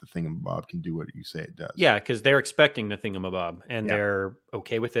believe that the thingamabob can do what you say it does. Yeah, because they're expecting the thingamabob and they're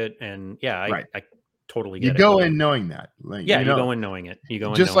okay with it. And I totally You get go it. in knowing that, like, Yeah, you go in knowing it. You go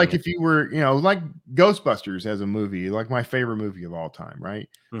in just knowing like it. if you were, like Ghostbusters as a movie, like my favorite movie of all time, right?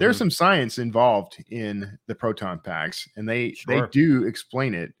 There's some science involved in the proton packs, and they do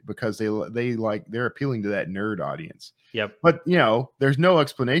explain it because they're appealing to that nerd audience. Yep. But there's no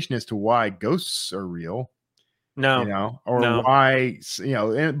explanation as to why ghosts are real. No. Or why,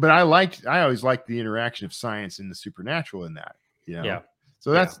 but I always liked the interaction of science and the supernatural in that, Yeah.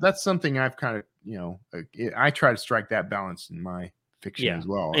 So that's something I've kind of, I try to strike that balance in my fiction as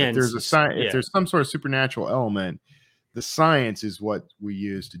well. And if there's some sort of supernatural element, the science is what we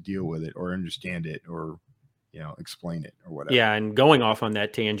use to deal with it or understand it or, explain it or whatever. Yeah. And going off on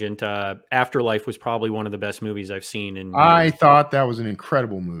that tangent, Afterlife was probably one of the best movies I've seen in years. I thought that was an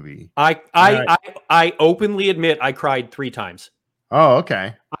incredible movie. I openly admit I cried 3 times. Oh,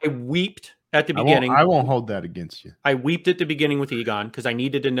 okay. I wept at the beginning. I won't hold that against you. I wept at the beginning with Egon because I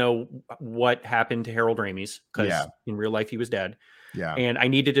needed to know what happened to Harold Ramis because in real life he was dead. Yeah. And I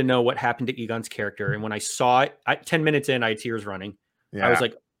needed to know what happened to Egon's character. And when I saw it, 10 minutes in, I had tears running. Yeah. I was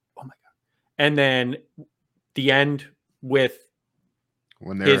like, oh my God. And then the end with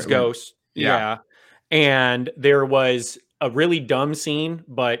his ghost. Yeah. And there was a really dumb scene,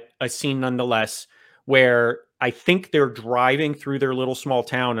 but a scene nonetheless, where I think they're driving through their little small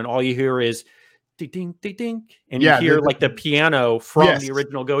town and all you hear is ding, ding, ding, ding. And you hear like the piano from the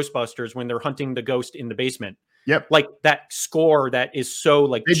original Ghostbusters when they're hunting the ghost in the basement. Yep. Like that score that is so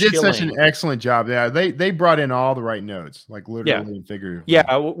like they did such an excellent job. Yeah. They brought in all the right notes, like literally and figuratively.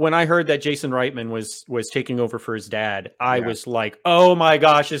 Yeah. When I heard that Jason Reitman was taking over for his dad, I was like, oh my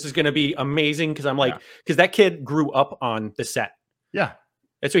gosh, this is going to be amazing. Cause I'm like, because that kid grew up on the set. Yeah.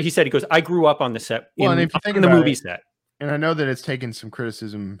 That's what he said. He goes, I grew up on the set and if you think in the movie set. And I know that it's taken some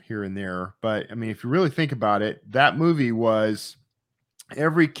criticism here and there, but I mean, if you really think about it, that movie was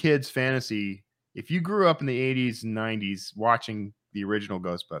every kid's fantasy. If you grew up in the 80s and 90s watching the original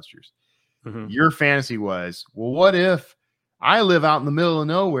Ghostbusters, your fantasy was, well, what if I live out in the middle of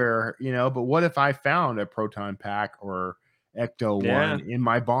nowhere, but what if I found a proton pack or Ecto-1 in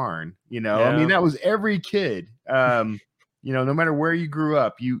my barn? I mean, that was every kid. No matter where you grew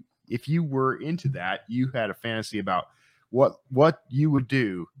up, if you were into that, you had a fantasy about what you would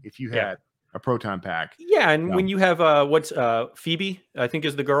do if you had a proton pack. Yeah, and when you have Phoebe, I think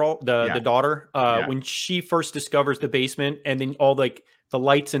is the girl, the daughter, when she first discovers the basement and then all like the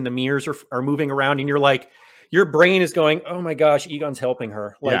lights and the mirrors are moving around and you're like, your brain is going, oh my gosh, Egon's helping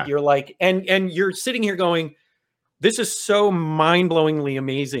her. Like you're like, and you're sitting here going, this is so mind-blowingly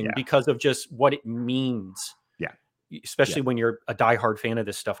amazing because of just what it means. Yeah. Especially when you're a diehard fan of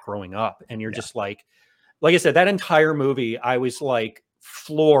this stuff growing up and you're just like I said, that entire movie, I was like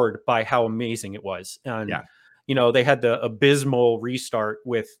floored by how amazing it was. And, they had the abysmal restart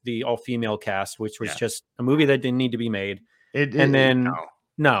with the all-female cast, which was just a movie that didn't need to be made. If they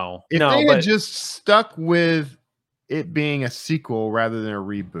had just stuck with it being a sequel rather than a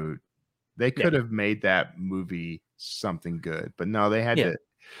reboot, they could have made that movie something good. But no, they had to.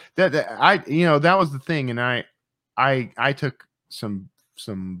 That was the thing, and I took some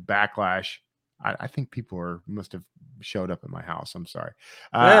backlash. I think people must have showed up at my house. I'm sorry.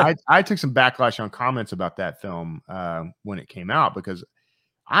 I took some backlash on comments about that film when it came out because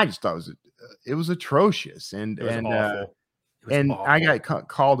I just thought it was atrocious and it was awful. And awful. I got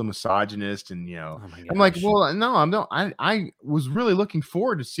called a misogynist, and I'm like, well, no, I'm not. I was really looking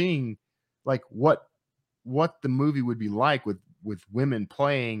forward to seeing like what the movie would be like with women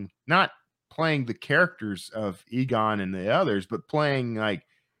not playing the characters of Egon and the others, but playing like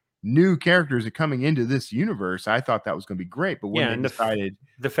new characters are coming into this universe. I thought that was going to be great, but when they decided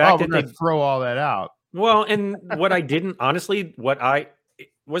the fact that they throw all that out. Well, and what I didn't honestly,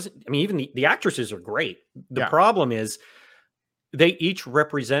 even the actresses are great. The problem is they each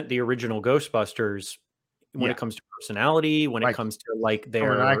represent the original Ghostbusters when it comes to personality, when it comes to like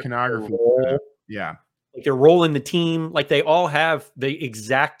their iconography. Role, like their role in the team, like they all have the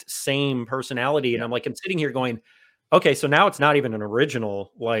exact same personality. And I'm sitting here going, okay, so now it's not even an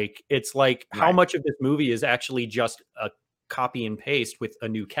original. Like, it's like how much of this movie is actually just a copy and paste with a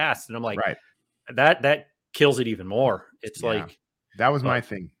new cast? And I'm like, that kills it even more. It's like that was my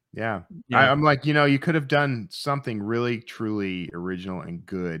thing. Yeah. I'm like, you could have done something really, truly original and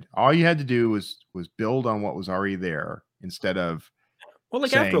good. All you had to do was build on what was already there instead of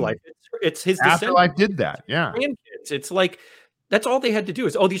saying, Afterlife. It's his Afterlife did that. Yeah. It's like that's all they had to do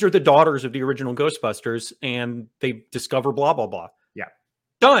is, these are the daughters of the original Ghostbusters, and they discover blah, blah, blah. Yeah.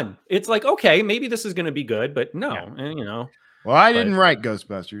 Done. It's like, okay, maybe this is going to be good, but no, Well, I didn't write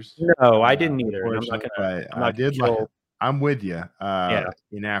Ghostbusters. No, I didn't either. I I'm with you. Yeah.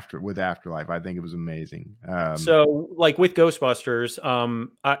 With Afterlife, I think it was amazing. So like with Ghostbusters,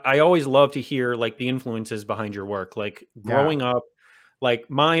 I always love to hear like the influences behind your work. Like growing up, like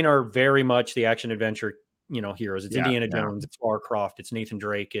mine are very much the action adventure, heroes. It's Indiana Jones, it's Lara Croft, it's Nathan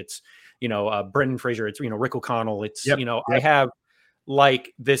Drake, it's, Brendan Fraser, it's, Rick O'Connell. It's, I have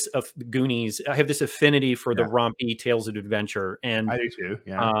like this of Goonies. I have this affinity for the rompy tales of adventure. And I do too.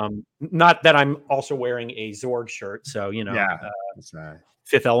 Yeah. Not that I'm also wearing a Zorg shirt. So,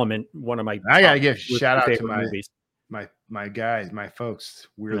 Fifth Element, one of my I gotta give shout out to movies. my guys, my folks.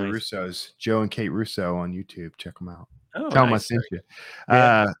 We're the Russos, Joe and Kate Russo on YouTube. Check them out. Oh, tell them I sent you.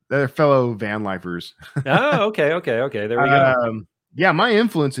 They're fellow van lifers. Oh, okay. There we go. Yeah, my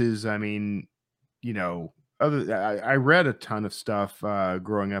influences. I mean, I read a ton of stuff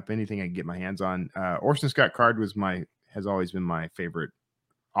growing up. Anything I could get my hands on. Orson Scott Card has always been my favorite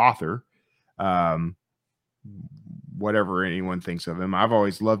author. Whatever anyone thinks of him, I've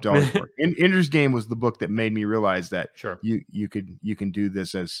always loved all his work. Ender's Game was the book that made me realize that you can do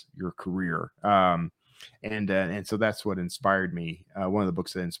this as your career. And so that's what inspired me. One of the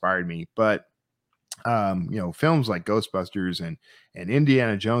books that inspired me. But films like Ghostbusters and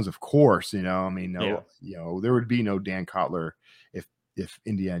Indiana Jones, of course, there would be no Dan Kotler if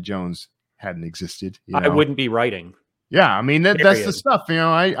Indiana Jones hadn't existed. I wouldn't be writing. Yeah, I mean that's the stuff.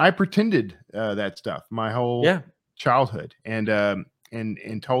 I pretended that stuff my whole childhood and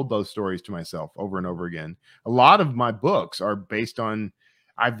told those stories to myself over and over again. A lot of my books are based on.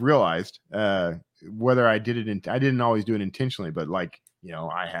 I've realized whether I didn't always do it intentionally, but I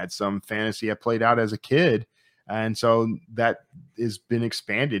had some fantasy I played out as a kid, and so that has been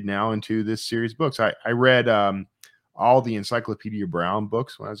expanded now into this series of books. I read all the Encyclopedia Brown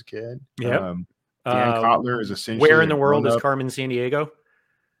books when I was a kid. Yeah. Dan Kotler is essentially Where in the world is Carmen Sandiego?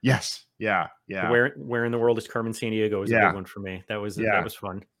 Yes. Yeah. Where in the world is Carmen Sandiego is a big one for me. That was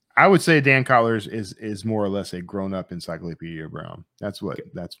fun. I would say Dan Kotler is more or less a grown up Encyclopedia Brown. That's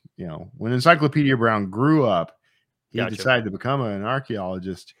when Encyclopedia Brown grew up, he decided to become an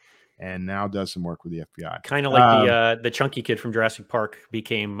archaeologist and now does some work with the FBI. Kind of like the chunky kid from Jurassic Park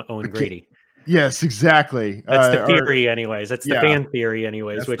became Owen Grady. Yes, exactly. That's the theory, anyways. That's the fan theory,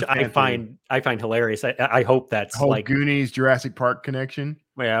 anyways, which I find hilarious. I hope that's the whole Goonies Jurassic Park connection.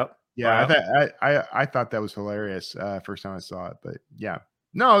 Yeah. Wow. I thought that was hilarious first time I saw it, but yeah.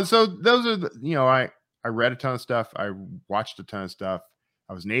 No, so those are I read a ton of stuff. I watched a ton of stuff.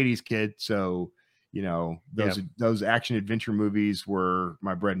 I was an 80s kid, so those action adventure movies were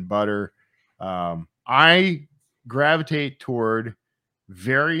my bread and butter. I gravitate toward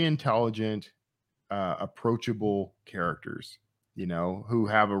very intelligent, approachable characters, who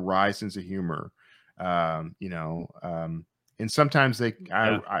have a wry sense of humor, and sometimes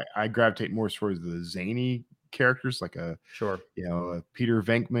I gravitate more towards the zany characters, like a Peter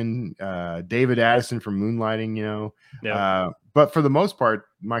Venkman, David Addison from Moonlighting, but for the most part,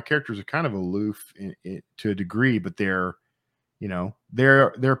 my characters are kind of aloof to a degree, but they're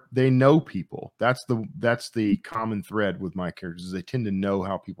they know people. That's the common thread with my characters, is they tend to know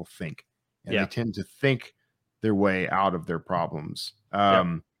how people think, and they tend to think their way out of their problems.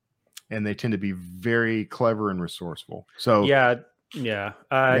 And they tend to be very clever and resourceful. So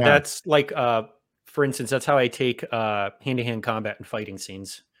that's like for instance, that's how I take hand-to-hand combat and fighting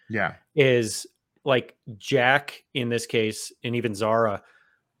scenes. Yeah. Is like Jack in this case, and even Zara,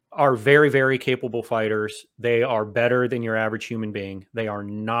 are very, very capable fighters. They are better than your average human being. They are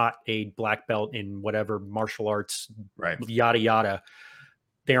not a black belt in whatever martial arts, yada, yada.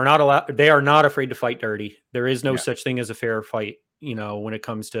 They are not afraid to fight dirty. There is no such thing as a fair fight, when it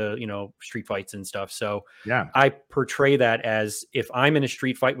comes to, street fights and stuff. So I portray that as, if I'm in a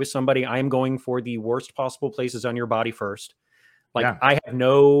street fight with somebody, I'm going for the worst possible places on your body first.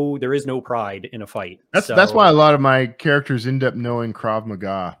 There is no pride in a fight. That's why a lot of my characters end up knowing Krav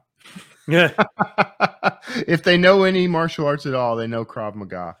Maga. Yeah. If they know any martial arts at all, they know Krav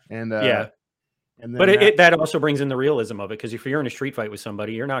Maga. And and but that also brings in the realism of it, because if you're in a street fight with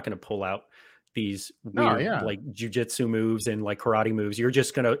somebody, you're not going to pull out these weird like jujitsu moves and like karate moves. You're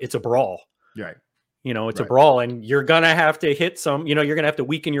just it's a brawl. Right. It's a brawl, and you're going to have to hit you're going to have to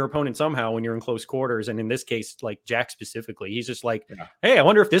weaken your opponent somehow when you're in close quarters. And in this case, like Jack specifically, he's just like, hey, I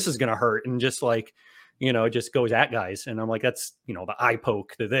wonder if this is going to hurt. And just like, just goes at guys. And I'm like, that's, the eye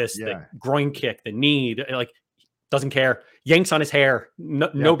poke, the groin kick, the knee, like doesn't care. Yanks on his hair.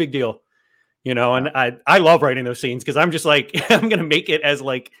 No big deal. And I love writing those scenes, because I'm just like, I'm going to make it as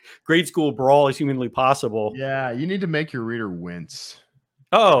like grade school brawl as humanly possible. Yeah. You need to make your reader wince.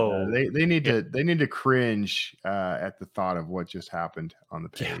 Oh, they need to cringe at the thought of what just happened on the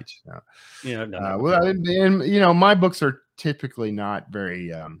page. Yeah, Well, and you know, my books are typically not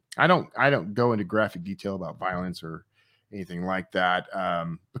very. I don't go into graphic detail about violence or anything like that,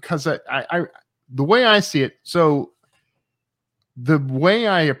 because I the way I see it. So the way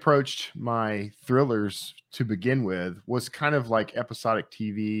I approached my thrillers to begin with was kind of like episodic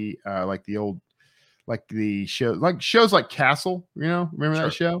TV, like the old, like the show, like shows like Castle, you know, remember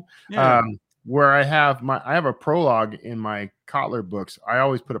that show? Yeah. Where I have a prologue in my Kotler books. I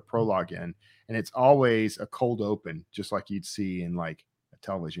always put a prologue in, and it's always a cold open, just like you'd see in like a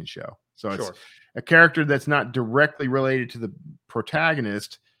television show. So it's a character that's not directly related to the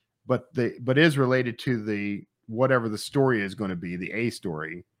protagonist, but is related to the whatever the story is going to be, the A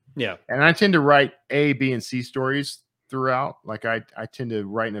story. Yeah. And I tend to write A, B, and C stories throughout. Like I tend to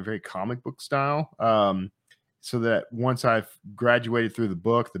write in a very comic book style. So that once I've graduated through the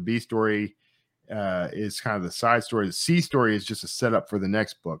book, the B story is kind of the side story. The C story is just a setup for the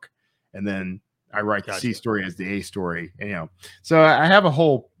next book. And then I write the C story as the A story. And, you know, so I have a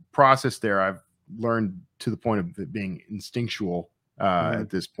whole process there. I've learned to the point of it being instinctual at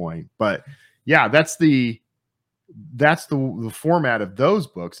this point. But yeah, that's the format of those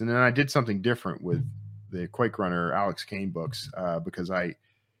books. And then I did something different with the Quake Runner Alex Kane books because I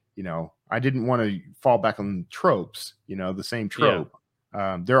didn't want to fall back on tropes, you know, the same trope.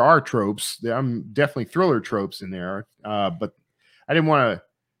 There are tropes. I'm definitely thriller tropes in there, but I didn't want to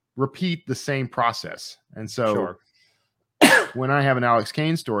repeat the same process. And so when I have an Alex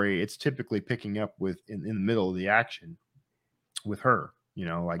Kane story, it's typically picking up with in the middle of the action with her, you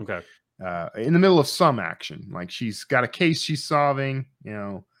know, like in the middle of some action, like she's got a case she's solving, you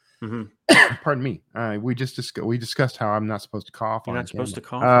know. Pardon me. We discussed how I'm not supposed to cough. You're not supposed to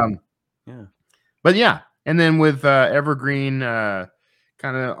cough. Yeah. But yeah, and then with Evergreen,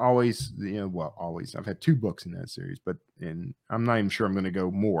 kind of always, you know, well, always. I've had 2 books in that series, and I'm not even sure I'm going to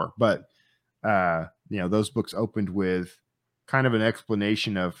go more. But you know, those books opened with kind of an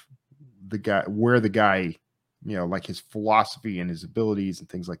explanation of the guy, you know, like his philosophy and his abilities and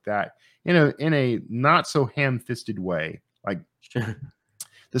things like that in a not so ham-fisted way. Like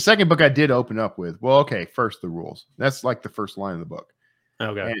the second book I did open up with, well, okay, first the rules. That's like the first line of the book.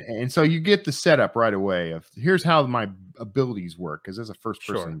 Okay. And so you get the setup right away of here's how my abilities work, because it's a first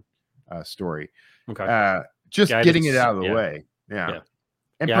person story. Okay. Just getting it out of the way. Yeah.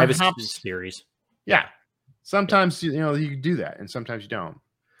 And perhaps I have a series. Yeah. Sometimes you know you do that, and sometimes you don't.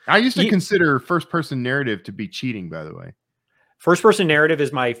 I used to consider first person narrative to be cheating, by the way. First person narrative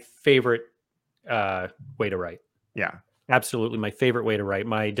is my favorite way to write. Yeah. Absolutely my favorite way to write.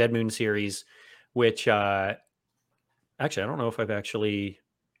 My Dead Moon series, which actually I don't know if I've actually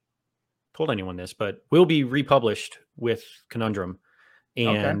told anyone this, but will be republished with Conundrum,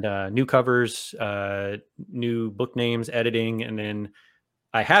 and new covers, new book names, editing, and then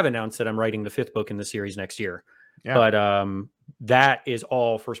I have announced that I'm writing the 5th book in the series next year. But that is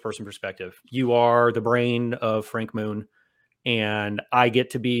all first person perspective. You are the brain of Frank Moon, and I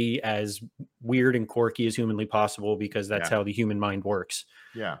get to be as weird and quirky as humanly possible because that's how the human mind works.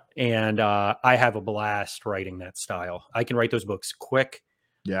 Yeah. And I have a blast writing that style. I can write those books quick.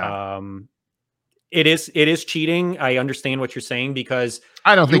 Yeah. It is cheating. I understand what you're saying because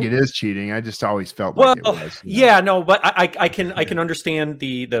I don't think it is cheating. I just always felt like it was. Yeah, no, but I can understand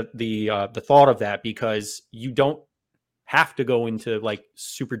the thought of that because you don't have to go into like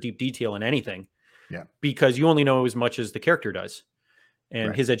super deep detail in anything. Yeah. Because you only know as much as the character does,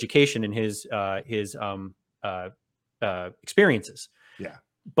 and his education and his experiences. Yeah.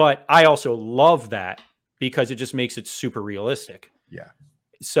 But I also love that because it just makes it super realistic. Yeah.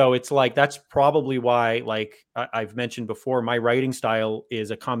 So it's like, that's probably why, like I've mentioned before, my writing style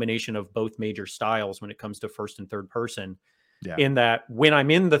is a combination of both major styles when it comes to first and third person. Yeah. In that when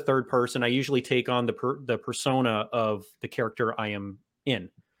I'm in the third person, I usually take on the persona of the character I am in.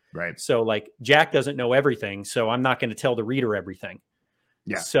 Right. So like Jack doesn't know everything, so I'm not going to tell the reader everything.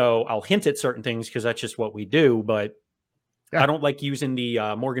 Yeah. So I'll hint at certain things because that's just what we do. But I don't like using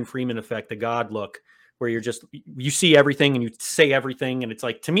the Morgan Freeman effect, the God look, where you see everything and you say everything. And it's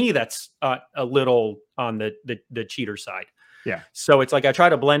like, to me, that's a little on the cheater side. Yeah. So it's like, I try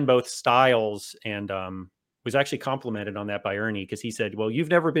to blend both styles, and was actually complimented on that by Ernie, because he said, well, you've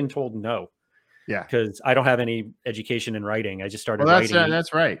never been told no. Yeah. Because I don't have any education in writing. I just started writing.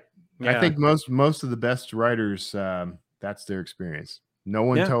 That's right. Yeah. I think most of the best writers, that's their experience. No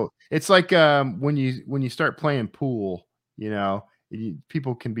one told. It's like when you start playing pool, you know,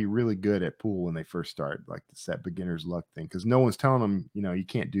 people can be really good at pool when they first start, like it's that beginner's luck thing, because no one's telling them, you know, you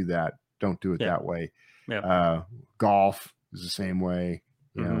can't do that. Don't do it that way. Yeah. Golf is the same way.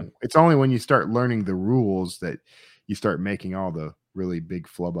 You know, it's only when you start learning the rules that you start making all the really big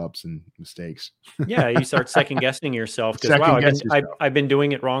flub ups and mistakes. Yeah, you start second guessing yourself because wow, Second guess yourself. I've been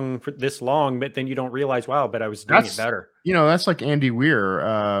doing it wrong for this long, but then you don't realize, wow, but I was doing it better. You know, that's like Andy Weir.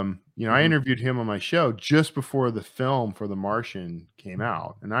 You know, I interviewed him on my show just before the film for The Martian came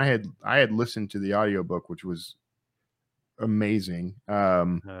out, and I had listened to the audiobook, which was amazing.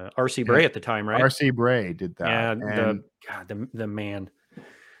 R.C. Bray at the time, right? R.C. Bray did that. Yeah, and the man.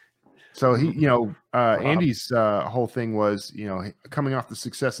 So he, you know, Andy's whole thing was, you know, coming off the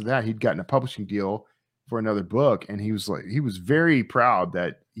success of that, he'd gotten a publishing deal for another book, and he was very proud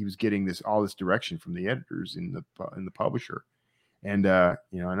that he was getting all this direction from the editors in the publisher. And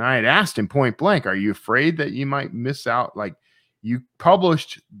you know, and I had asked him point blank, "Are you afraid that you might miss out? Like, you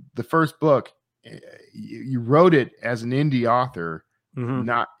published the first book, you wrote it as an indie author,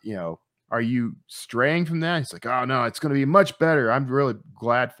 not, you know, are you straying from that?" He's like, "Oh no, it's going to be much better. I'm really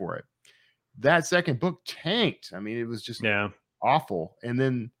glad for it." That second book tanked. I mean, it was just awful. And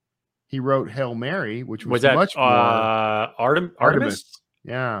then he wrote Hail Mary, which was that much more Artemis?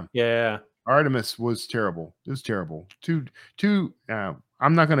 Yeah. Artemis was terrible. It was terrible.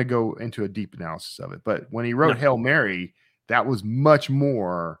 I'm not going to go into a deep analysis of it, but when he wrote Hail Mary, that was much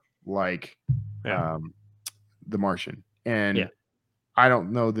more like The Martian. And I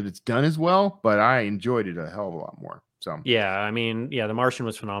don't know that it's done as well, but I enjoyed it a hell of a lot more. So yeah, I mean, The Martian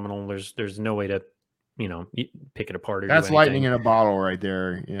was phenomenal. There's no way to, you know, pick it apart. Or that's lightning in a bottle right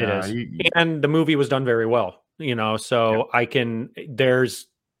there. Yeah, it is. And the movie was done very well, you know, so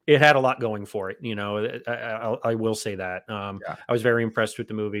it had a lot going for it. You know, I will say that. I was very impressed with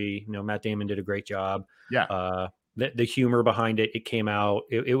the movie. You know, Matt Damon did a great job. Yeah. The humor behind it came out.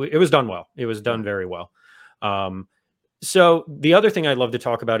 It was done well. It was done very well. So the other thing I'd love to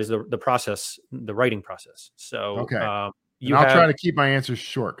talk about is the process, the writing process. So I'll try to keep my answers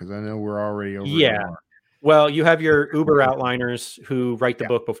short because I know we're already over. Yeah. Well, you have your Uber outliners who write the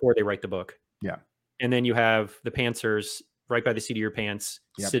book before they write the book. Yeah. And then you have the pantsers right by the seat of your pants,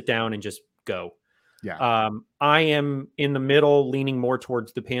 sit down and just go. Yeah. I am in the middle, leaning more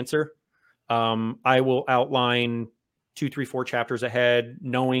towards the pantser. I will outline 2, 3, 4 chapters ahead,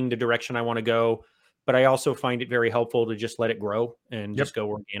 knowing the direction I want to go. But I also find it very helpful to just let it grow and just go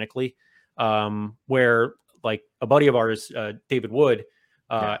organically. Where like a buddy of ours, David Wood,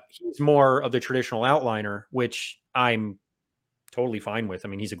 he's more of the traditional outliner, which I'm totally fine with. I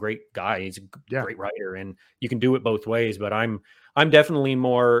mean, he's a great guy. He's a great writer, and you can do it both ways. But I'm definitely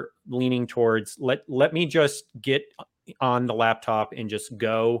more leaning towards let me just get on the laptop and just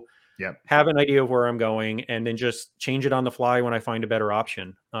go. Have an idea of where I'm going, and then just change it on the fly when I find a better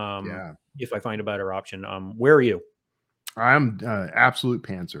option. If I find a better option. Where are you? I'm absolute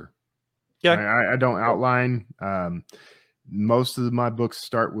pantser. Yeah. I don't outline. Most of my books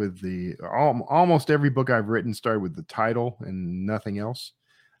start with almost every book I've written started with the title and nothing else.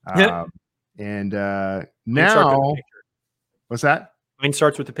 And now, what's that? Mine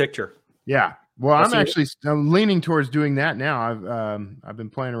starts with the picture. Yeah. Well, I'm leaning towards doing that now. I've been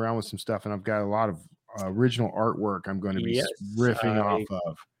playing around with some stuff, and I've got a lot of original artwork I'm going to be riffing off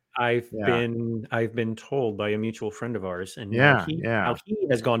of. I've been told by a mutual friend of ours, and how he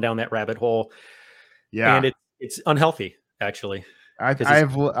has gone down that rabbit hole. Yeah, and it's unhealthy, actually. I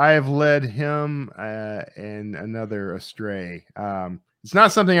have led him and another astray. It's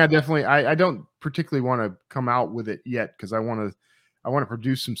not something I don't particularly want to come out with it yet because I want to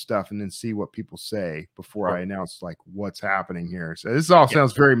produce some stuff and then see what people say before I announce like what's happening here. So this all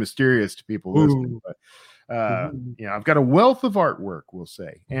sounds very mysterious to people listening, but you know, I've got a wealth of artwork, we'll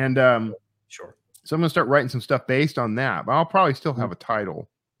say. And sure. So I'm gonna start writing some stuff based on that, but I'll probably still have a title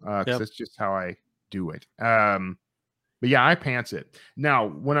because that's just how I do it. But yeah, I pants it. Now,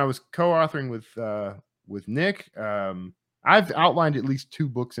 when I was co-authoring with Nick, I've outlined at least 2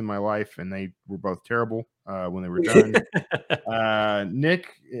 books in my life, and they were both terrible when they were done.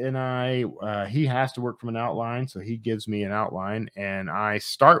 Nick and I, he has to work from an outline, so he gives me an outline, and I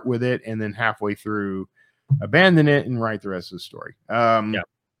start with it, and then halfway through, abandon it and write the rest of the story.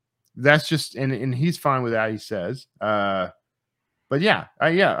 That's just, and he's fine with that, he says. But yeah,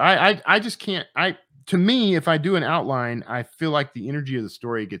 I just can't. To me, if I do an outline, I feel like the energy of the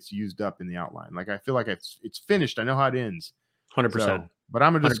story gets used up in the outline. Like I feel like it's finished. I know how it ends. 100%. But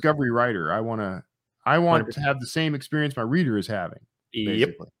I'm a discovery writer. I want to have the same experience my reader is having.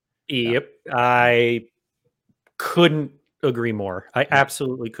 Basically. Yep. I couldn't agree more. I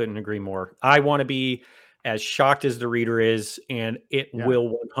absolutely couldn't agree more. I want to be as shocked as the reader is, and it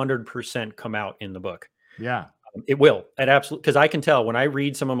will 100% come out in the book. Yeah. It will. It absolutely, because I can tell when I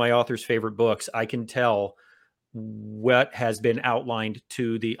read some of my author's favorite books, I can tell what has been outlined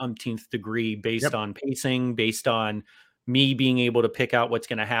to the umpteenth degree based on pacing, based on me being able to pick out what's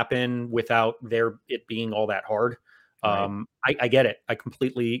going to happen without it being all that hard. I get it. I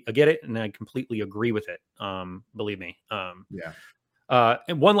get it. And I completely agree with it. Believe me.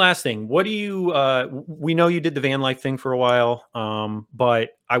 And one last thing, what do you, we know you did the van life thing for a while,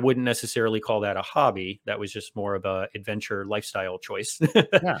 but I wouldn't necessarily call that a hobby. That was just more of a adventure lifestyle choice.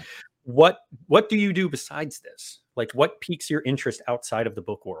 What do you do besides this? Like, what piques your interest outside of the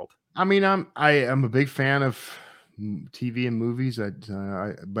book world? I mean, I am a big fan of TV and movies,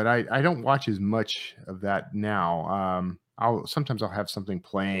 but I don't watch as much of that now. Sometimes I'll have something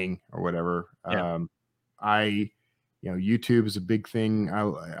playing or whatever. YouTube is a big thing.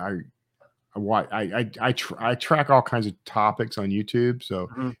 I track all kinds of topics on YouTube. So,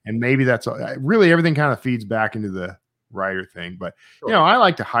 and maybe that's really everything kind of feeds back into the writer thing. But I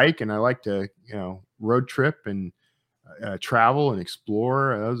like to hike and I like to road trip and travel and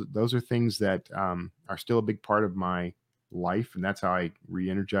explore. Those are things that are still a big part of my life, and that's how I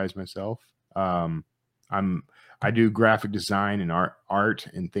re-energize myself. I do graphic design and art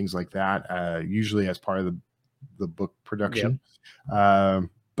and things like that, usually as part of the book production.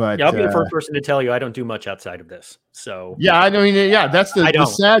 But I'll be the first person to tell you I don't do much outside of this. So I mean, that's the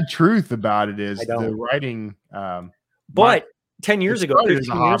sad truth about it is the writing. But 10 years ago,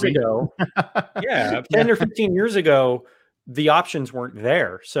 15 years ago, 10 or 15 years ago, the options weren't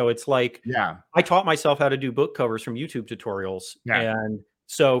there. So it's like, I taught myself how to do book covers from YouTube tutorials. And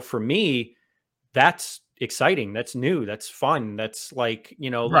so for me, that's exciting. That's new. That's fun. That's like,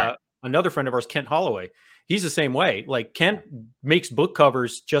 another friend of ours, Kent Holloway, he's the same way. Like Kent makes book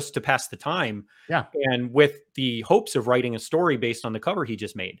covers just to pass the time. And with the hopes of writing a story based on the cover he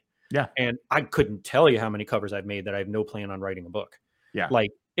just made. And I couldn't tell you how many covers I've made that I have no plan on writing a book.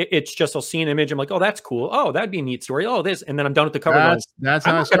 Like it's just, I'll see an image. I'm like, oh, that's cool. Oh, that'd be a neat story. Oh, this. And then I'm done with the cover. That's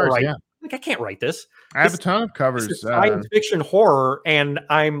how it starts. Like, I can't write this. I have a ton of covers. Science fiction horror. And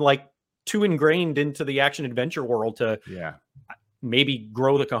I'm like too ingrained into the action adventure world to maybe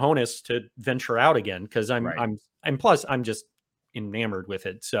grow the cojones to venture out again. Cause plus I'm just enamored with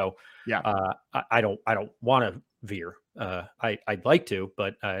it. So I don't want to veer. I'd like to,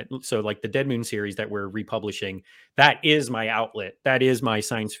 but so like the Dead Moon series that we're republishing, that is my outlet. That is my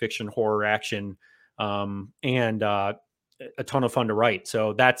science fiction horror action, and a ton of fun to write.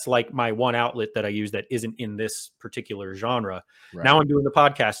 So that's like my one outlet that I use that isn't in this particular genre. Now I'm doing the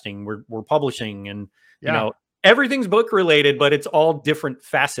podcasting, we're publishing, and you know, everything's book related, but it's all different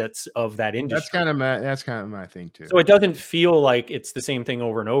facets of that industry. That's kind of my thing too. So it doesn't feel like it's the same thing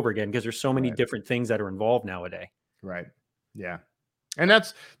over and over again because there's so many different things that are involved nowadays. Right. Yeah. And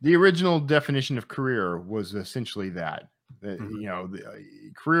that's the original definition of career was essentially that. The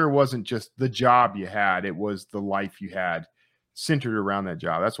career wasn't just the job you had, it was the life you had centered around that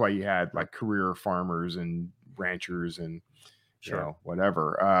job. That's why you had like career farmers and ranchers and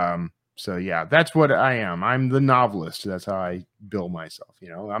whatever. So yeah, that's what I am. I'm the novelist. That's how I bill myself.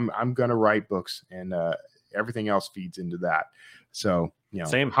 I'm going to write books, and everything else feeds into that. So,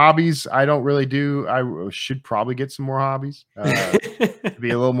 same hobbies I don't really do. I should probably get some more hobbies, to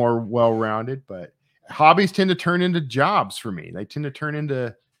be a little more well-rounded, but hobbies tend to turn into jobs for me. They tend to turn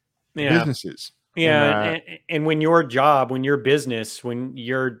into businesses. And when your business, when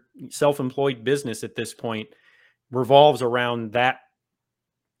your self-employed business at this point revolves around that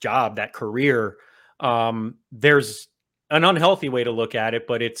job, that career, there's an unhealthy way to look at it,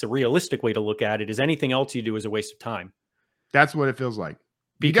 but it's a realistic way to look at it. Is anything else you do is a waste of time. That's what it feels like.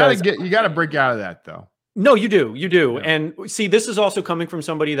 Because you got to break out of that though. No, you do. Yeah. And see, this is also coming from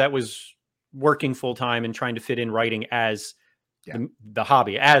somebody that was working full time and trying to fit in writing as the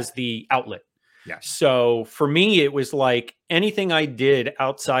hobby, as the outlet. Yeah. So for me, it was like anything I did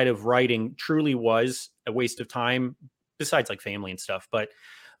outside of writing truly was a waste of time, besides like family and stuff. But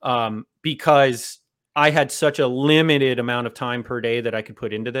because I had such a limited amount of time per day that I could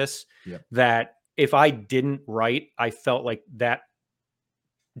put into this, that if I didn't write, I felt like that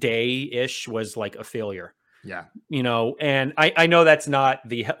day-ish was like a failure. Yeah. And I know that's not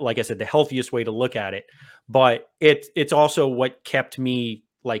like I said, the healthiest way to look at it, but it's also what kept me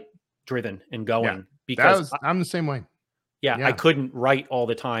like driven and going, because I'm the same way. I couldn't write all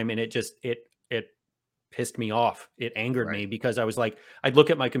the time. And it pissed me off. It angered me because I was like, I'd look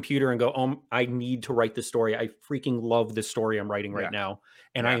at my computer and go, oh, I need to write this story. I freaking love this story I'm writing right now.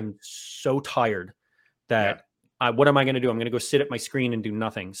 And I am so tired that what am I going to do? I'm going to go sit at my screen and do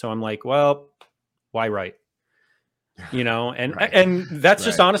nothing. So I'm like, well, why write? And that's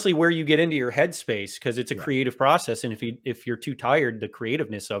just honestly where you get into your headspace, because it's a creative process. And if you're too tired, the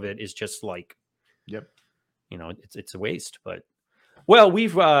creativeness of it is just like, it's a waste. But well,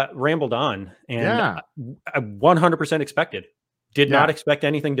 we've rambled on, and I 100% expected. Did not expect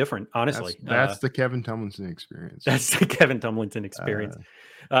anything different, honestly. That's the Kevin Tumlinson experience. That's the Kevin Tumlinson experience.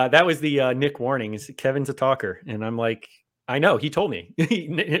 That was the Nick warning. Kevin's a talker, and I'm like, I know. He told me.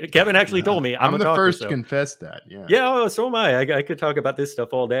 Kevin actually told me I'm a the talker, first to confess that. Yeah. Yeah. Oh, so am I. I could talk about this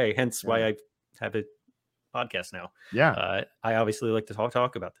stuff all day. Hence why I have a podcast now. Yeah. I obviously like to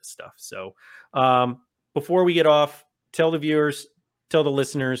talk about this stuff. So before we get off, tell the viewers, tell the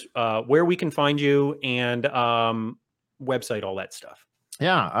listeners where we can find you and website, all that stuff.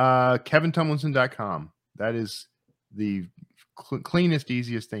 Yeah. KevinTumlinson.com. That is the cleanest,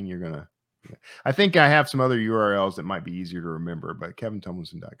 easiest thing you're going to. I think I have some other URLs that might be easier to remember, but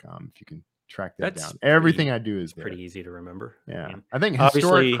KevinTumlinson.com, if you can track that down. Everything I do is pretty easy to remember. Yeah. I think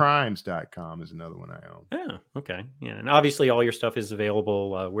HistoricCrimes.com is another one I own. Yeah. Okay. Yeah. And obviously all your stuff is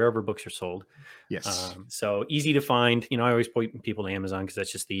available wherever books are sold. Yes. So easy to find. I always point people to Amazon because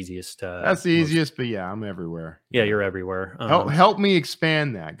that's just the easiest. That's the easiest, but yeah, I'm everywhere. Yeah, you're everywhere. Help me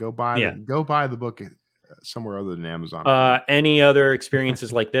expand that. Go buy the book somewhere other than Amazon. Any other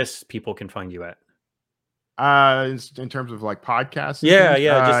experiences like this people can find you at? In terms of like podcasts?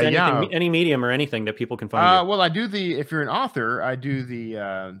 Just anything, any medium or anything that people can find you. Well, I do if you're an author, I do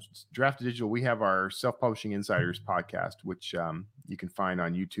the Draft Digital. We have our Self-Publishing Insiders podcast, which you can find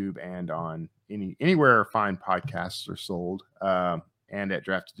on YouTube and on anywhere fine podcasts are sold, and at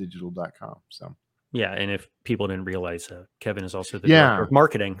draftdigital.com. So. Yeah, and if people didn't realize, Kevin is also the director of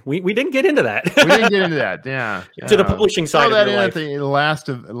marketing. We didn't get into that. We didn't get into that. Yeah, to the publishing side of your life. The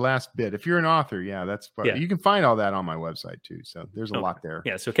last bit. If you're an author, you can find all that on my website too. So there's a lot there.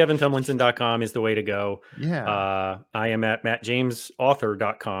 Yeah, so KevinTumlinson.com is the way to go. Yeah, I am at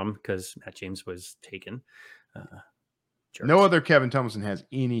MattJamesAuthor.com because Matt James was taken. No other Kevin Tumlinson has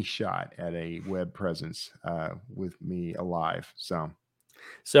any shot at a web presence with me alive.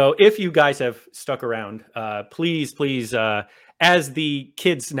 So if you guys have stuck around, please, as the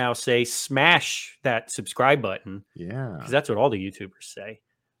kids now say, smash that subscribe button. Yeah. Because that's what all the YouTubers say.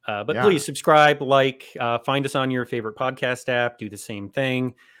 But please subscribe, find us on your favorite podcast app, do the same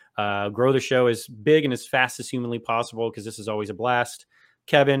thing. Grow the show as big and as fast as humanly possible because this is always a blast.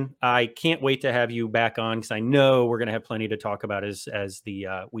 Kevin, I can't wait to have you back on because I know we're going to have plenty to talk about as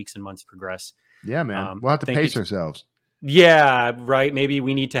the weeks and months progress. Yeah, man. We'll have to pace ourselves. Yeah, right. Maybe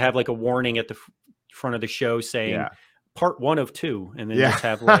we need to have like a warning at the front of the show saying part 1 of 2, and then just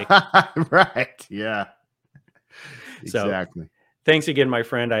have like right. Yeah, exactly. So, thanks again, my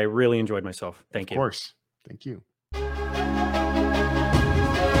friend. I really enjoyed myself. Thank you. Of course. Thank you.